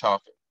 we ain't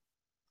talking,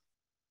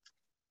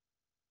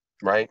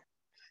 right?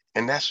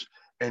 And that's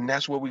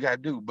what we got to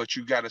do. But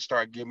you got to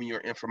start giving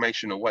your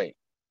information away,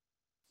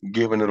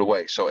 giving it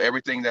away. So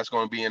everything that's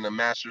going to be in the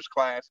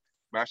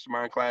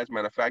mastermind class,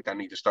 matter of fact, I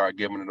need to start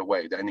giving it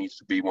away. That needs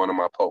to be one of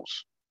my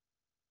posts.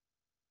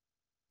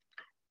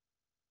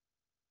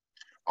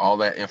 All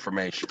that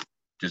information,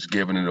 just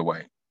giving it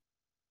away.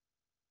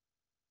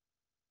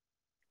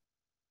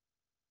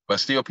 But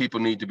still, people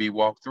need to be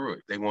walked through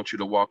it. They want you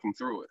to walk them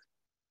through it.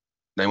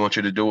 They want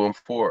you to do them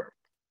for it.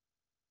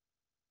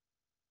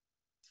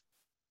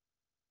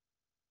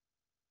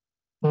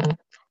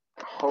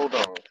 Hold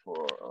on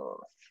for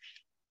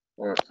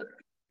 1 second.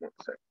 1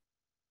 second.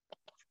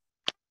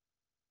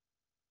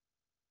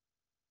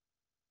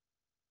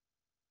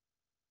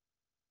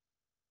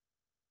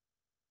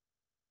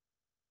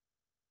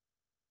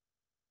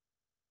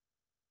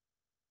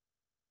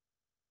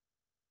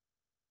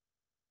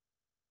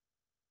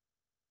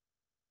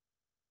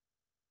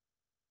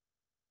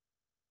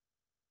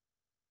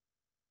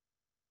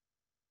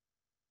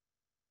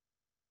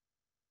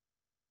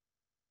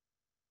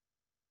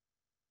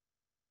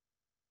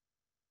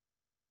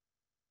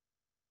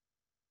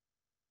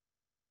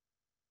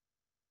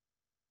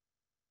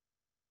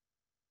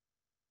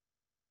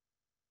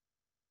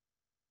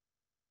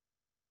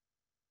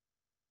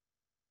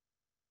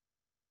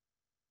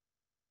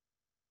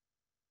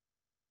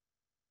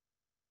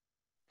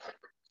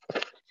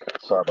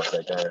 Sorry about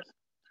that, guys.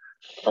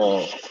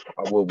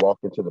 I will walk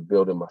into the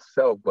building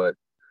myself, but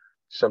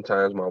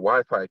sometimes my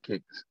Wi-Fi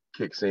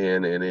kicks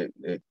in and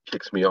it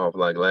kicks me off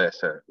like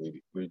last time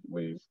we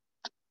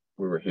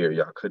were here.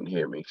 Y'all couldn't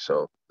hear me,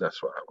 so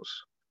that's why I was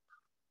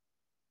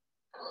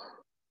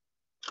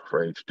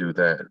afraid to do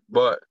that.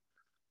 But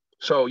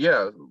so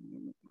yeah,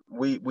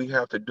 we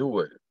have to do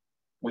it.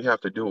 We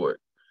have to do it.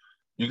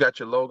 You got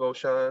your logo,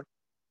 Sean?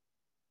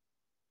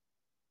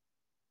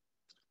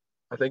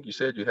 I think you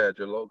said you had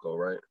your logo,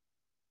 right?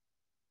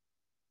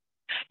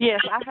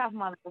 Yes, I have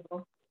my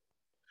logo.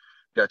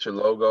 Got your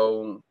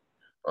logo.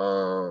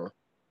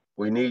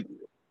 We need.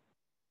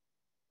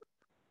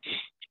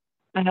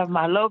 I have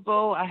my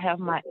logo. I have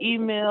my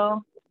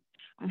email.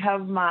 I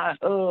have my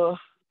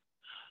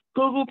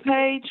Google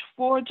page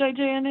for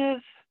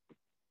JJNS.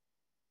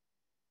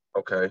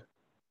 Okay.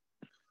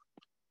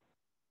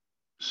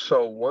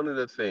 So one of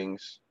the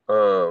things,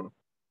 you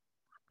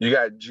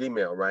got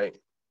Gmail, right?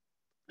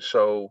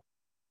 So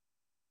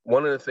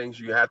one of the things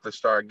you have to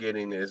start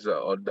getting is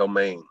a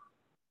domain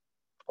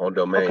on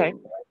Okay.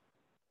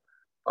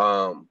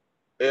 domain.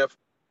 If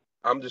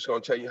I'm just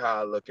going to tell you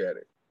how I look at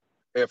it.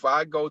 If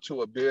I go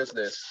to a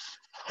business,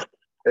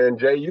 and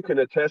Jay, you can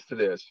attest to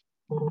this.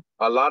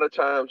 A lot of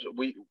times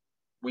we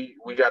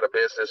got a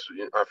business,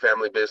 our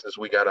family business,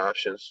 we got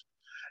options,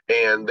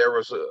 and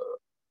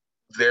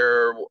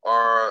there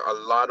are a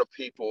lot of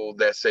people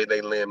that say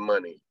they lend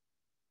money,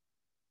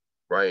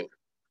 right?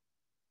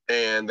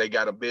 And they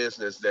got a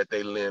business that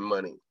they lend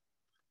money.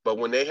 But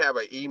when they have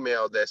an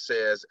email that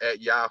says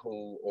at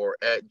Yahoo or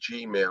at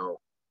Gmail,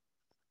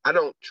 I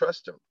don't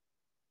trust them.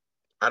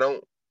 I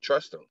don't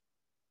trust them.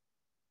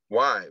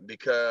 Why?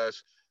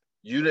 Because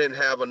you didn't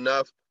have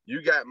enough.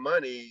 You got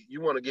money. You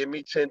want to give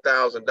me $10,000,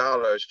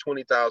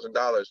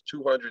 $20,000,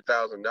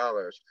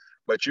 $200,000,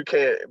 but you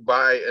can't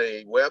buy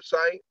a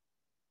website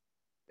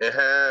and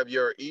have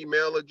your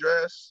email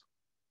address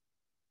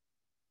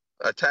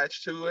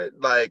attached to it,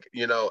 like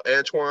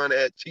Antoine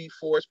at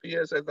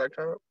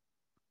tforcepss.com.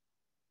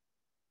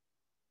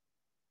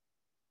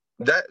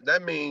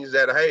 That means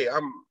that, hey,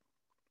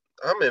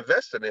 I'm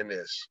invested in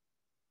this.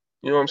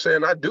 You know what I'm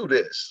saying? I do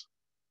this.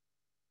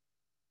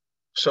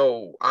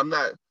 So I'm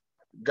not,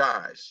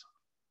 guys,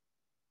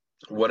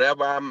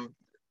 whatever I'm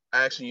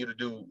asking you to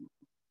do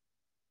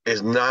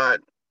is not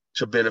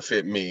to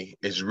benefit me,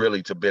 it's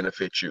really to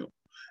benefit you.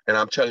 And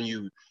I'm telling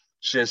you,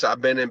 since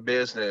I've been in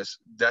business,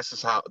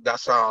 that's how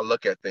I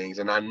look at things.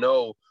 And I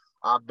know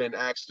I've been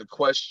asked the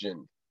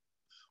question,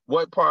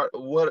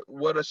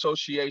 what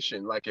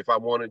association, like if I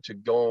wanted to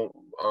go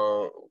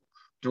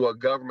do a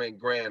government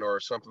grant or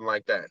something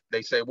like that,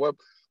 they say, what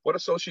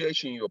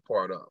association you a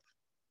part of?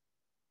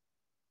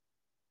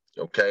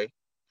 Okay.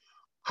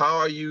 How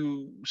are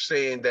you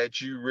saying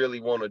that you really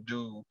want to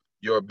do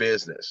your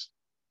business?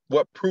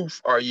 What proof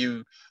are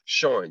you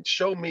showing?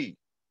 Show me,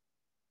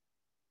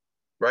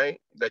 right?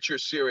 That you're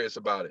serious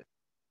about it.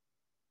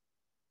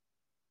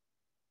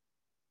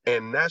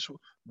 And that's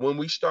when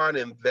we start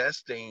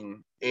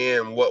investing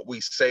in what we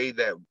say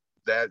that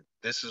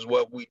this is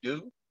what we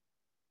do.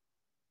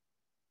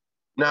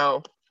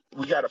 Now,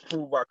 we got to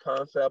prove our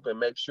concept and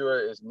make sure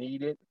it's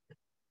needed,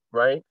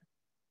 right?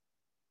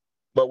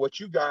 But what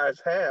you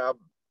guys have,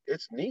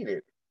 it's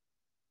needed.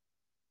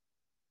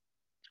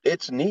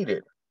 It's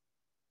needed,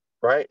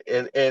 right?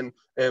 And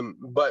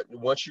but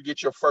once you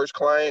get your first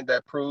client,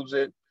 that proves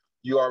it.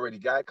 You already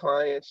got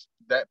clients,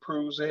 that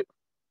proves it.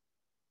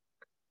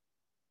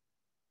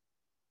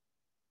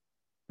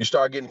 You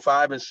start getting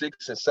 5 and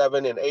 6 and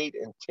 7 and 8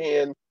 and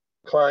 10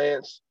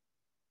 clients.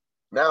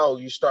 Now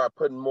you start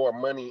putting more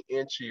money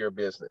into your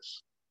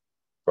business,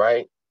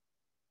 right?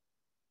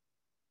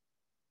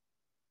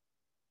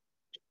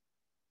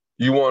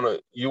 You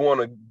want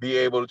to be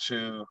able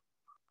to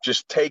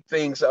just take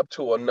things up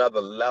to another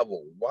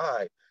level.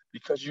 Why?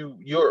 Because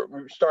you're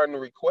starting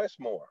to request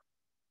more.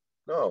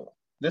 No,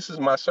 this is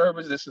my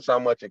service. This is how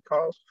much it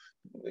costs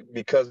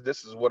because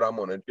this is what I'm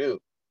going to do.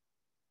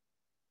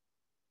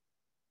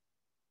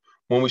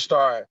 When we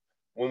start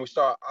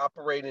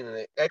operating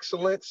in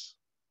excellence,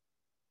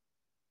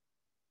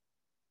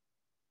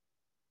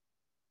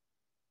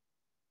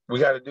 we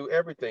got to do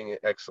everything in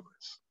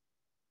excellence.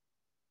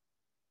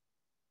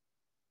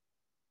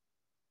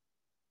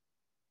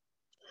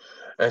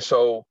 And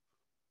so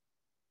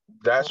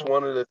that's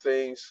one of the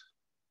things.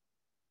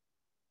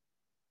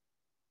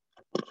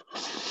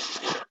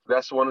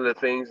 That's one of the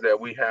things that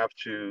we have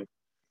to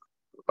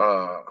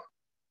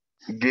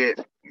get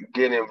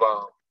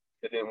involved.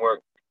 It didn't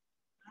work.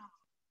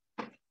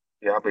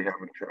 Yeah, I've been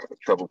having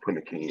trouble putting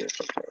the key in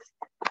sometimes.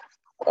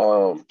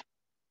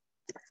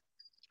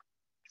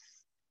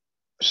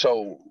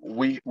 So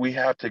we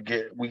got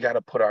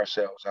to put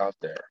ourselves out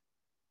there.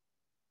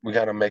 We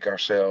got to make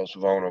ourselves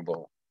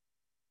vulnerable.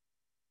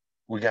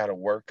 We got to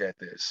work at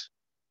this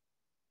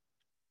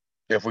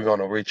if we're going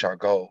to reach our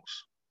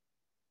goals.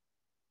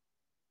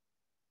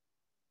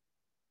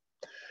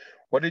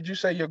 What did you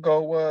say your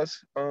goal was,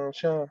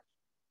 Sean?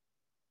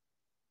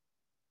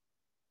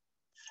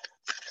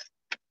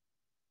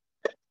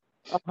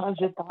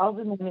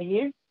 100,000 in a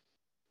year.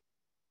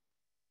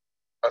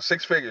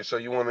 6 figures. So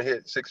you want to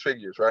hit 6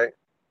 figures, right?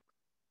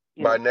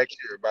 Yes. By next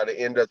year, by the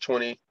end of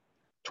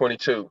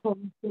 2022.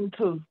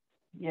 2022.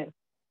 Yes.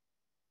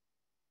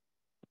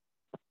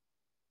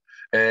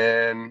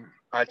 And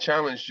I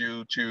challenge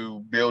you to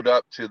build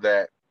up to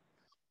that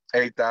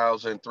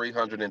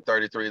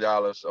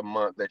 $8,333 a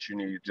month that you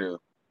need to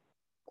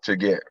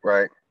get,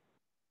 right?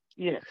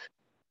 Yes.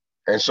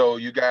 And so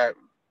we got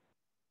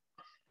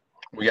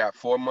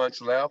 4 months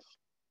left.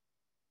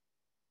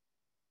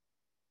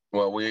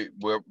 Well, we're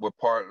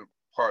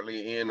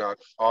partly in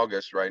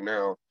August right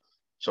now,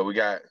 so we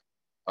got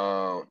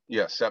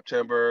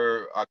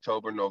September,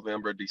 October,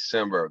 November,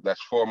 December.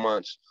 That's 4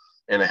 months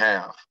and a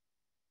half.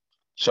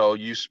 So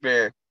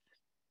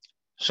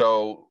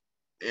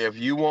if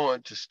you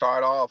want to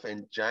start off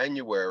in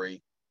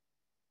January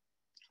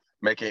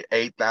making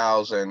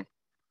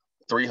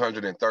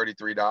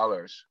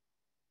 $8,333,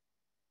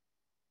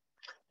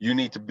 you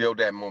need to build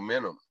that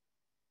momentum.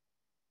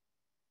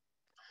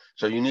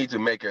 So you need to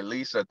make at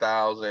least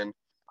 1,000.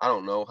 I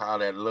don't know how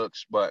that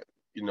looks, but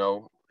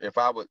if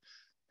I would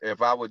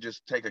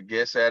just take a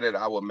guess at it,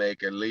 I would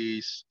make at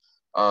least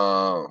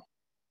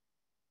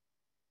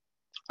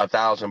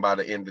 1,000 by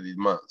the end of the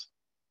month.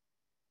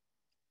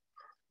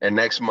 And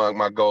next month,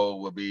 my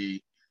goal will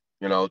be,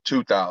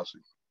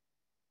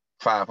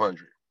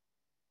 2,500.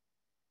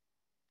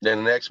 Then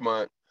the next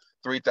month,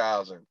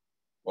 3,000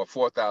 or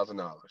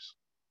 $4,000.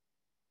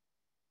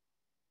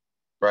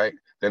 Right?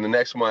 Then the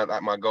next month,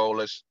 my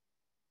goal is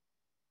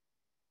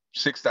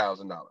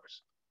 $6,000.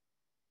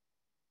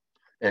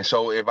 And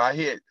so if I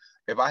hit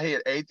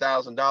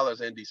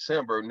 $8,000 in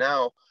December,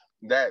 now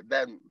that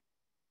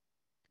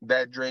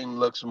dream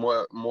looks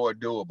more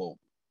doable.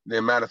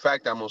 Then matter of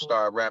fact, I'm gonna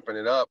start wrapping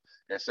it up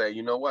and say,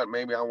 you know what,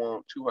 maybe I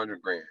want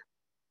 200 grand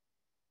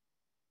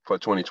for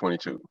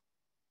 2022.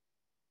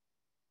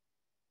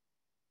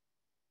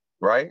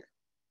 Right?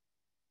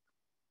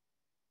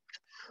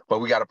 But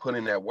we got to put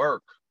in that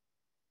work.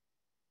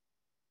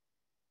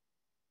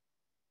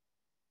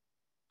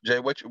 Jay,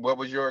 what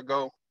was your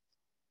goal?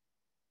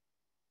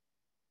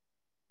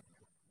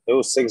 It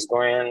was $6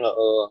 grand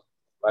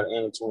by the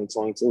end of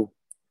 2022.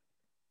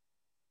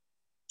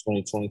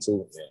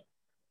 2022, yeah.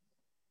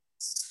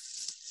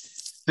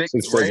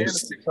 Six grand,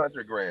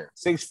 600 grand.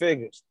 6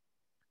 figures.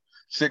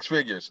 6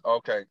 figures.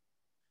 Okay.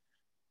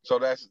 So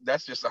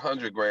that's just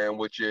 100 grand,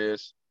 which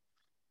is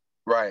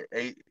right,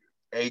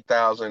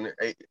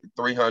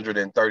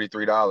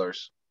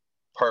 $8,333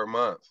 per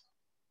month.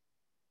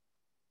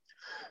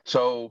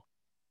 So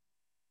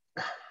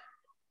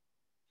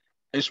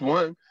it's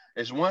one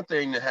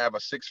thing to have a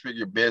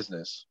 6-figure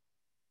business,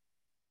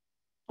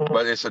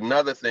 but it's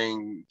another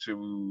thing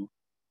to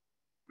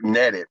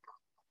net it,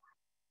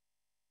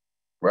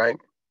 right?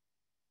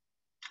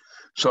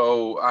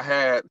 So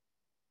I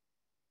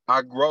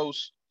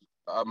grossed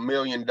 $1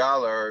 million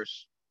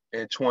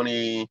in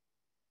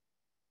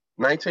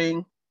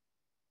 2019.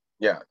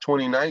 Yeah,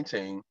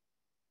 2019,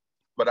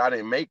 but I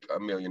didn't make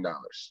 $1 million.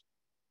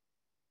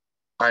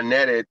 I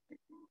netted,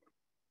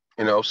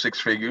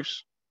 6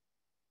 figures.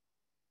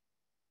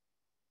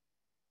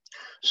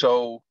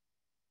 So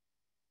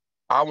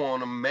I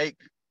want to net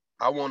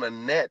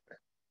 $1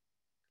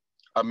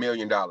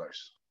 million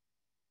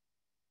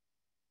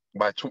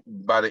by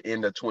the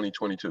end of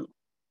 2022.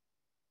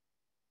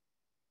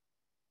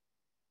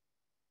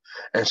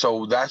 And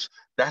so that's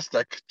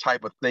the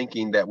type of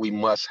thinking that we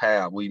must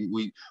have.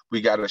 We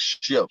got to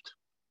shift.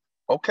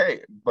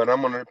 Okay, but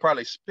I'm gonna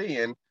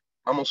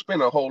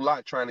spend a whole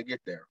lot trying to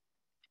get there.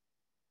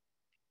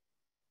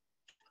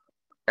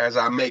 As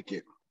I make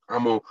it,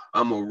 I'm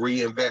gonna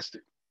reinvest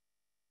it.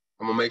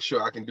 I'm gonna make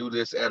sure I can do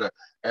this at a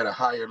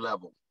higher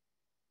level,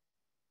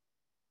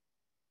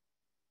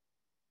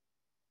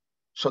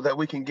 so that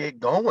we can get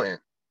going.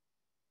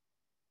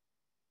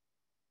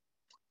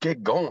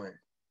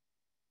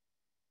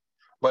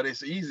 But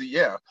it's easy,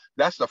 yeah.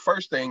 That's the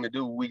first thing to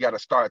do. We got to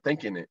start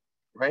thinking it,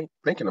 right?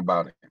 Thinking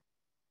about it.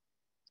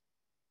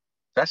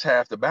 That's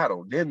half the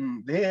battle.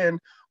 Then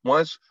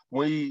once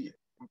we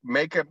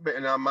make up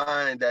in our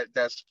mind that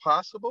that's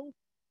possible,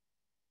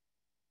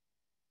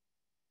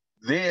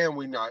 then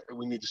we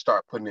need to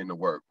start putting in the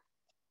work.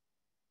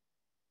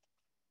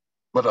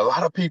 But a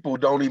lot of people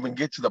don't even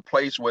get to the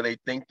place where they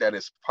think that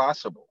it's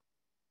possible.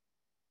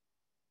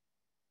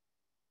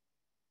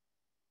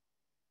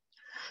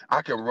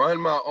 I can run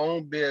my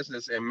own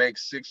business and make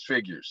six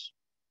figures.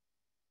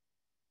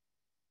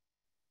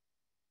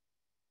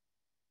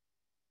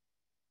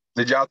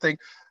 Did y'all think,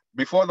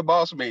 before the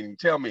boss meeting,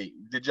 tell me,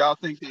 did y'all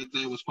think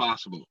that was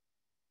possible?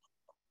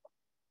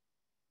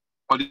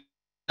 Or did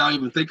y'all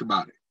even think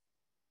about it?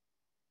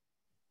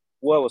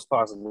 What was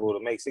possible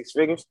to make six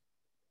figures?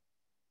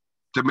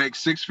 To make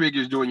six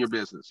figures doing your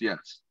business,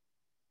 yes.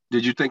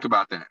 Did you think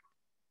about that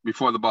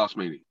before the boss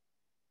meeting?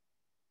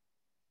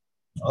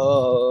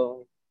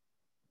 Well,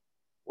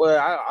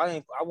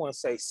 I wouldn't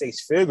say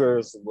six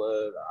figures,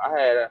 but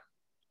I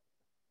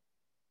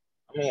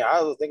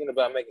was thinking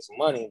about making some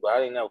money, but I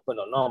didn't ever put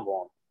no number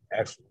on it,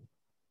 actually,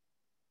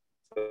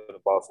 for the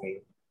boss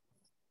meeting.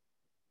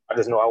 I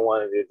just know I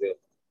wanted it to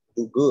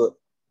do good,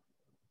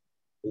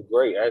 do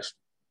great, actually.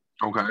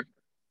 Okay.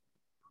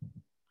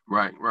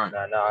 Right. No,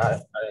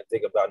 I didn't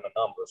think about no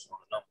numbers on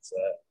the numbers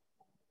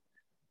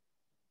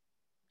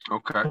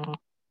side. Okay.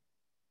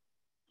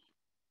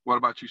 What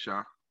about you,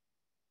 Sean?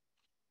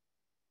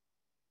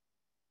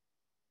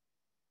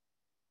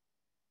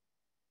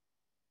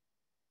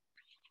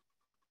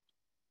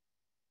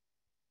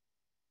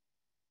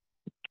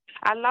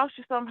 I lost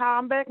you somehow.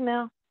 I'm back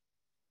now.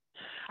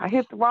 I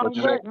hit the wrong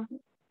button.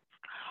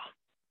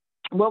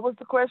 What was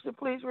the question?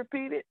 Please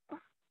repeat it.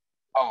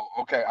 Oh,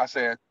 okay. I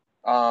said,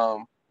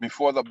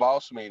 before the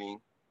boss meeting,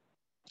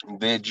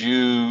 did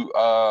you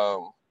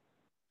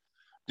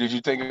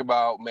think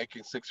about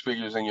making six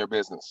figures in your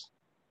business?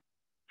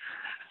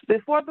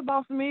 Before the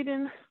boss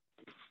meeting,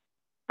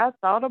 I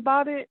thought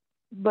about it,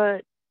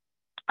 but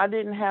I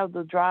didn't have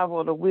the drive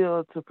or the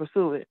will to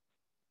pursue it,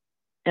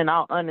 in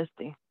all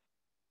honesty.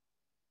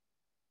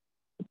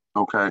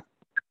 Okay.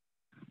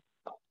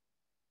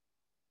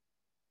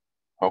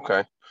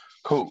 Okay,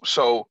 cool.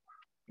 So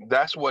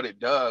that's what it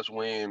does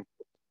when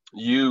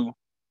you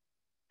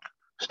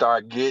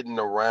start getting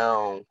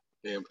around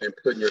and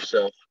putting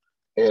yourself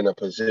in a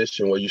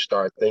position where you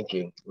start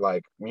thinking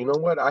like, you know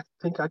what, I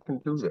think I can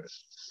do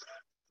this.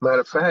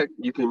 Matter of fact,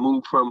 you can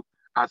move from,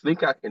 I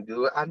think I can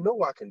do it, I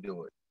know I can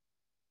do it.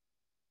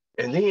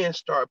 And then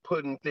start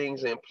putting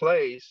things in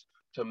place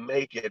to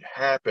make it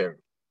happen.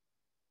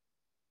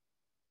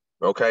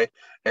 Okay.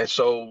 And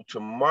so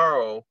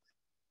tomorrow,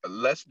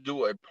 let's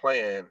do a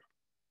plan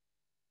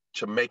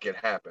to make it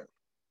happen.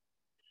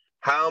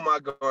 How am I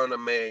going to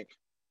make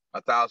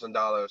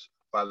 $1,000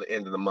 by the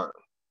end of the month?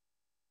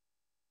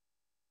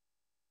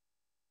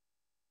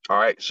 All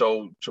right.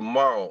 So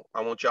tomorrow,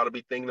 I want y'all to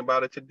be thinking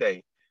about it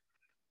today.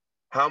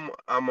 How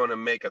I'm going to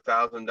make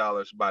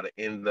 $1,000 by the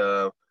end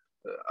of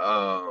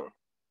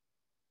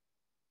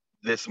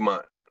this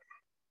month.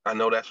 I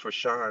know that's for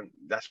Sean.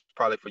 That's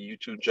probably for you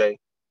too, Jay.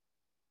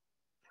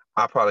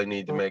 I probably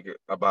need to make it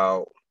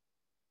about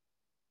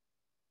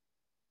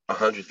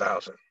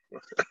 100,000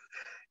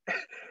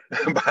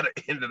 by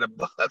the end of the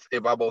month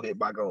if I won't hit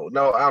my goal.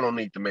 No, I don't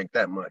need to make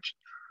that much,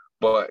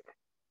 but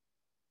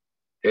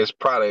it's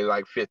probably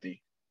like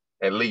 50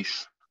 at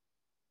least.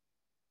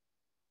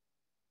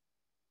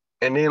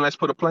 And then let's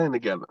put a plan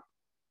together.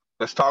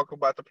 Let's talk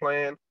about the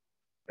plan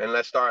and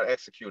let's start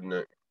executing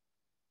it.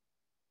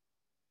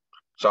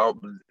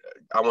 So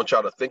I want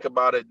y'all to think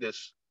about it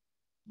this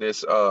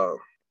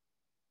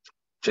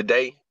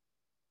today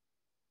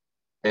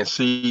and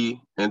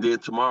see, and then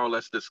tomorrow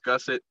let's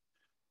discuss it.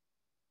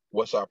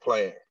 What's our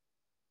plan?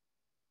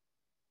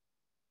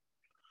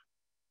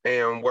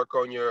 And work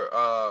on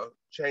your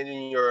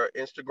changing your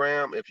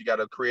Instagram if you got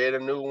to create a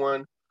new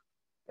one,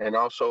 and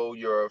also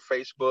your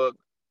Facebook,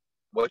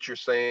 what you're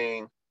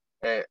saying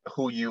and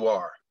who you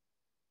are.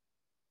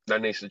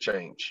 That needs to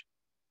change.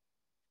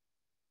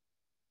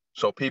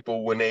 So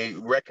people, when they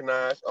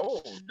recognize,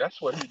 oh,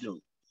 that's what he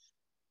do.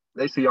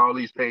 They see all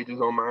these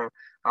pages on mine.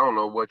 I don't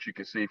know what you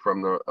can see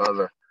from the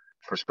other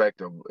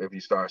perspective if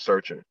you start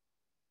searching.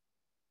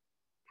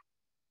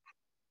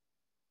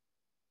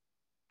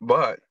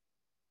 But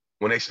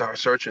when they start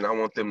searching, I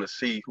want them to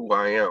see who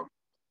I am.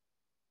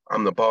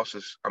 I'm the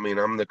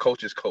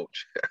coach's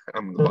coach.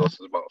 I'm the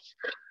boss's boss.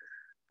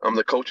 I'm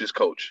the coach's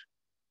coach.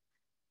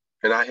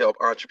 And I help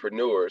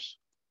entrepreneurs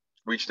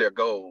reach their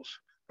goals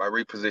by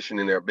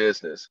repositioning their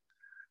business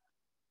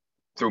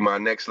through my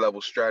next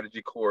level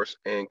strategy course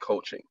and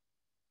coaching.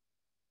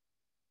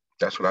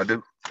 That's what I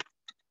do.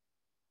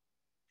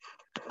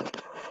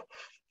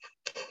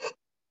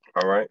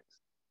 All right.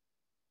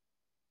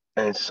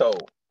 And so,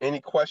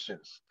 any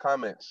questions,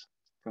 comments,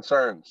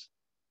 concerns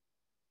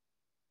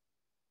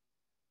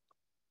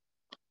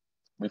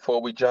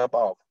before we jump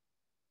off?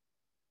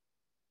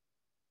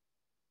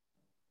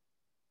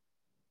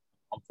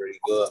 I'm pretty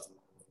good.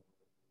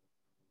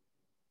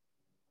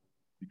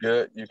 You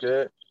good? You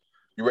good?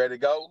 You ready to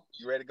go?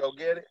 You ready to go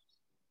get it?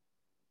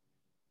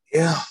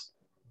 Yeah.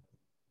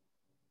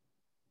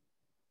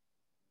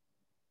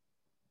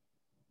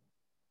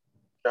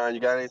 John,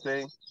 you got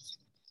anything?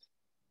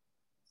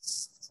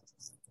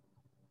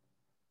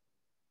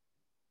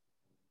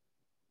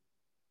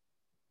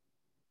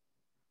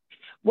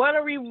 What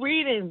are we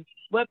reading?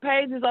 What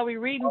pages are we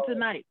reading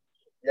tonight?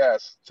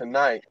 Yes,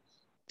 tonight.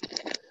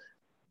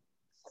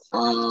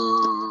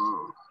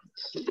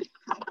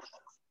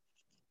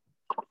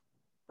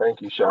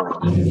 Thank you,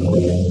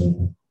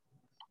 Sean.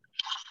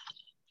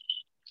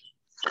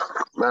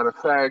 Matter of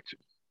fact,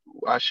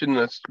 I shouldn't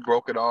have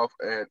broke it off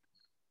at.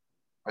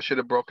 I should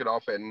have broke it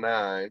off at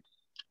 9.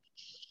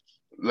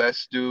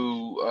 Let's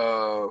do.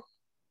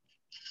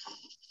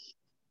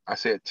 I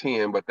said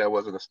 10, but that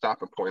wasn't a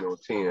stopping point on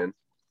 10.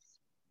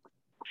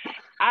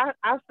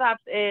 I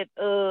stopped at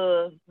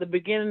the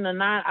beginning of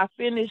 9. I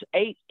finished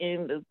 8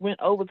 and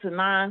went over to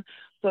 9.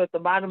 So at the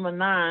bottom of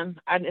 9,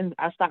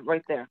 I stopped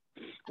right there.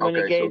 When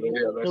Okay, it gave so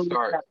yeah, let's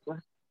start.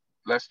 Chapter.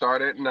 Let's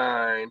start at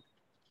 9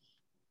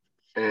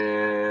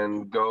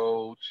 and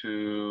go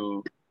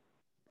to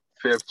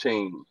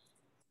 15.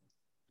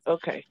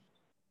 Okay.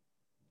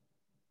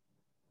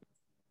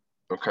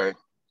 Okay.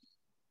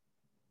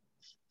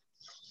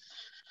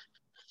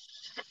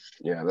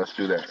 Yeah, let's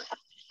do that.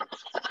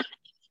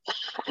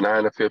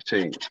 9 to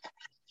 15.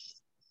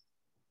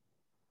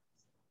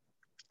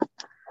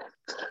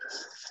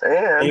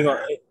 And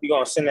you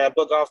gonna send that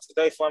book off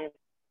today for me?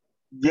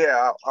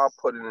 Yeah, I'll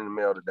put it in the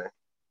mail today.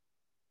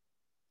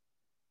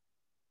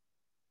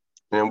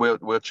 And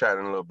we'll chat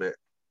in a little bit.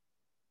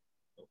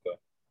 Okay.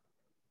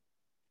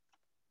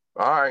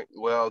 All right.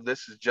 Well,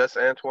 this is Just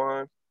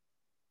Antoine.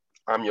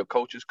 I'm your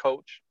coach's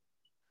coach.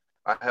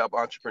 I help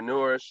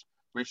entrepreneurs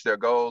reach their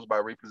goals by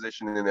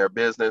repositioning their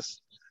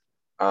business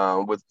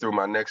through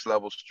my next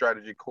level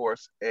strategy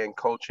course and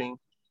coaching.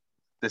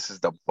 This is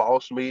the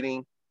Boss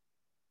Meeting.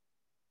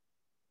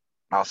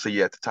 I'll see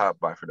you at the top.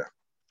 Bye for now.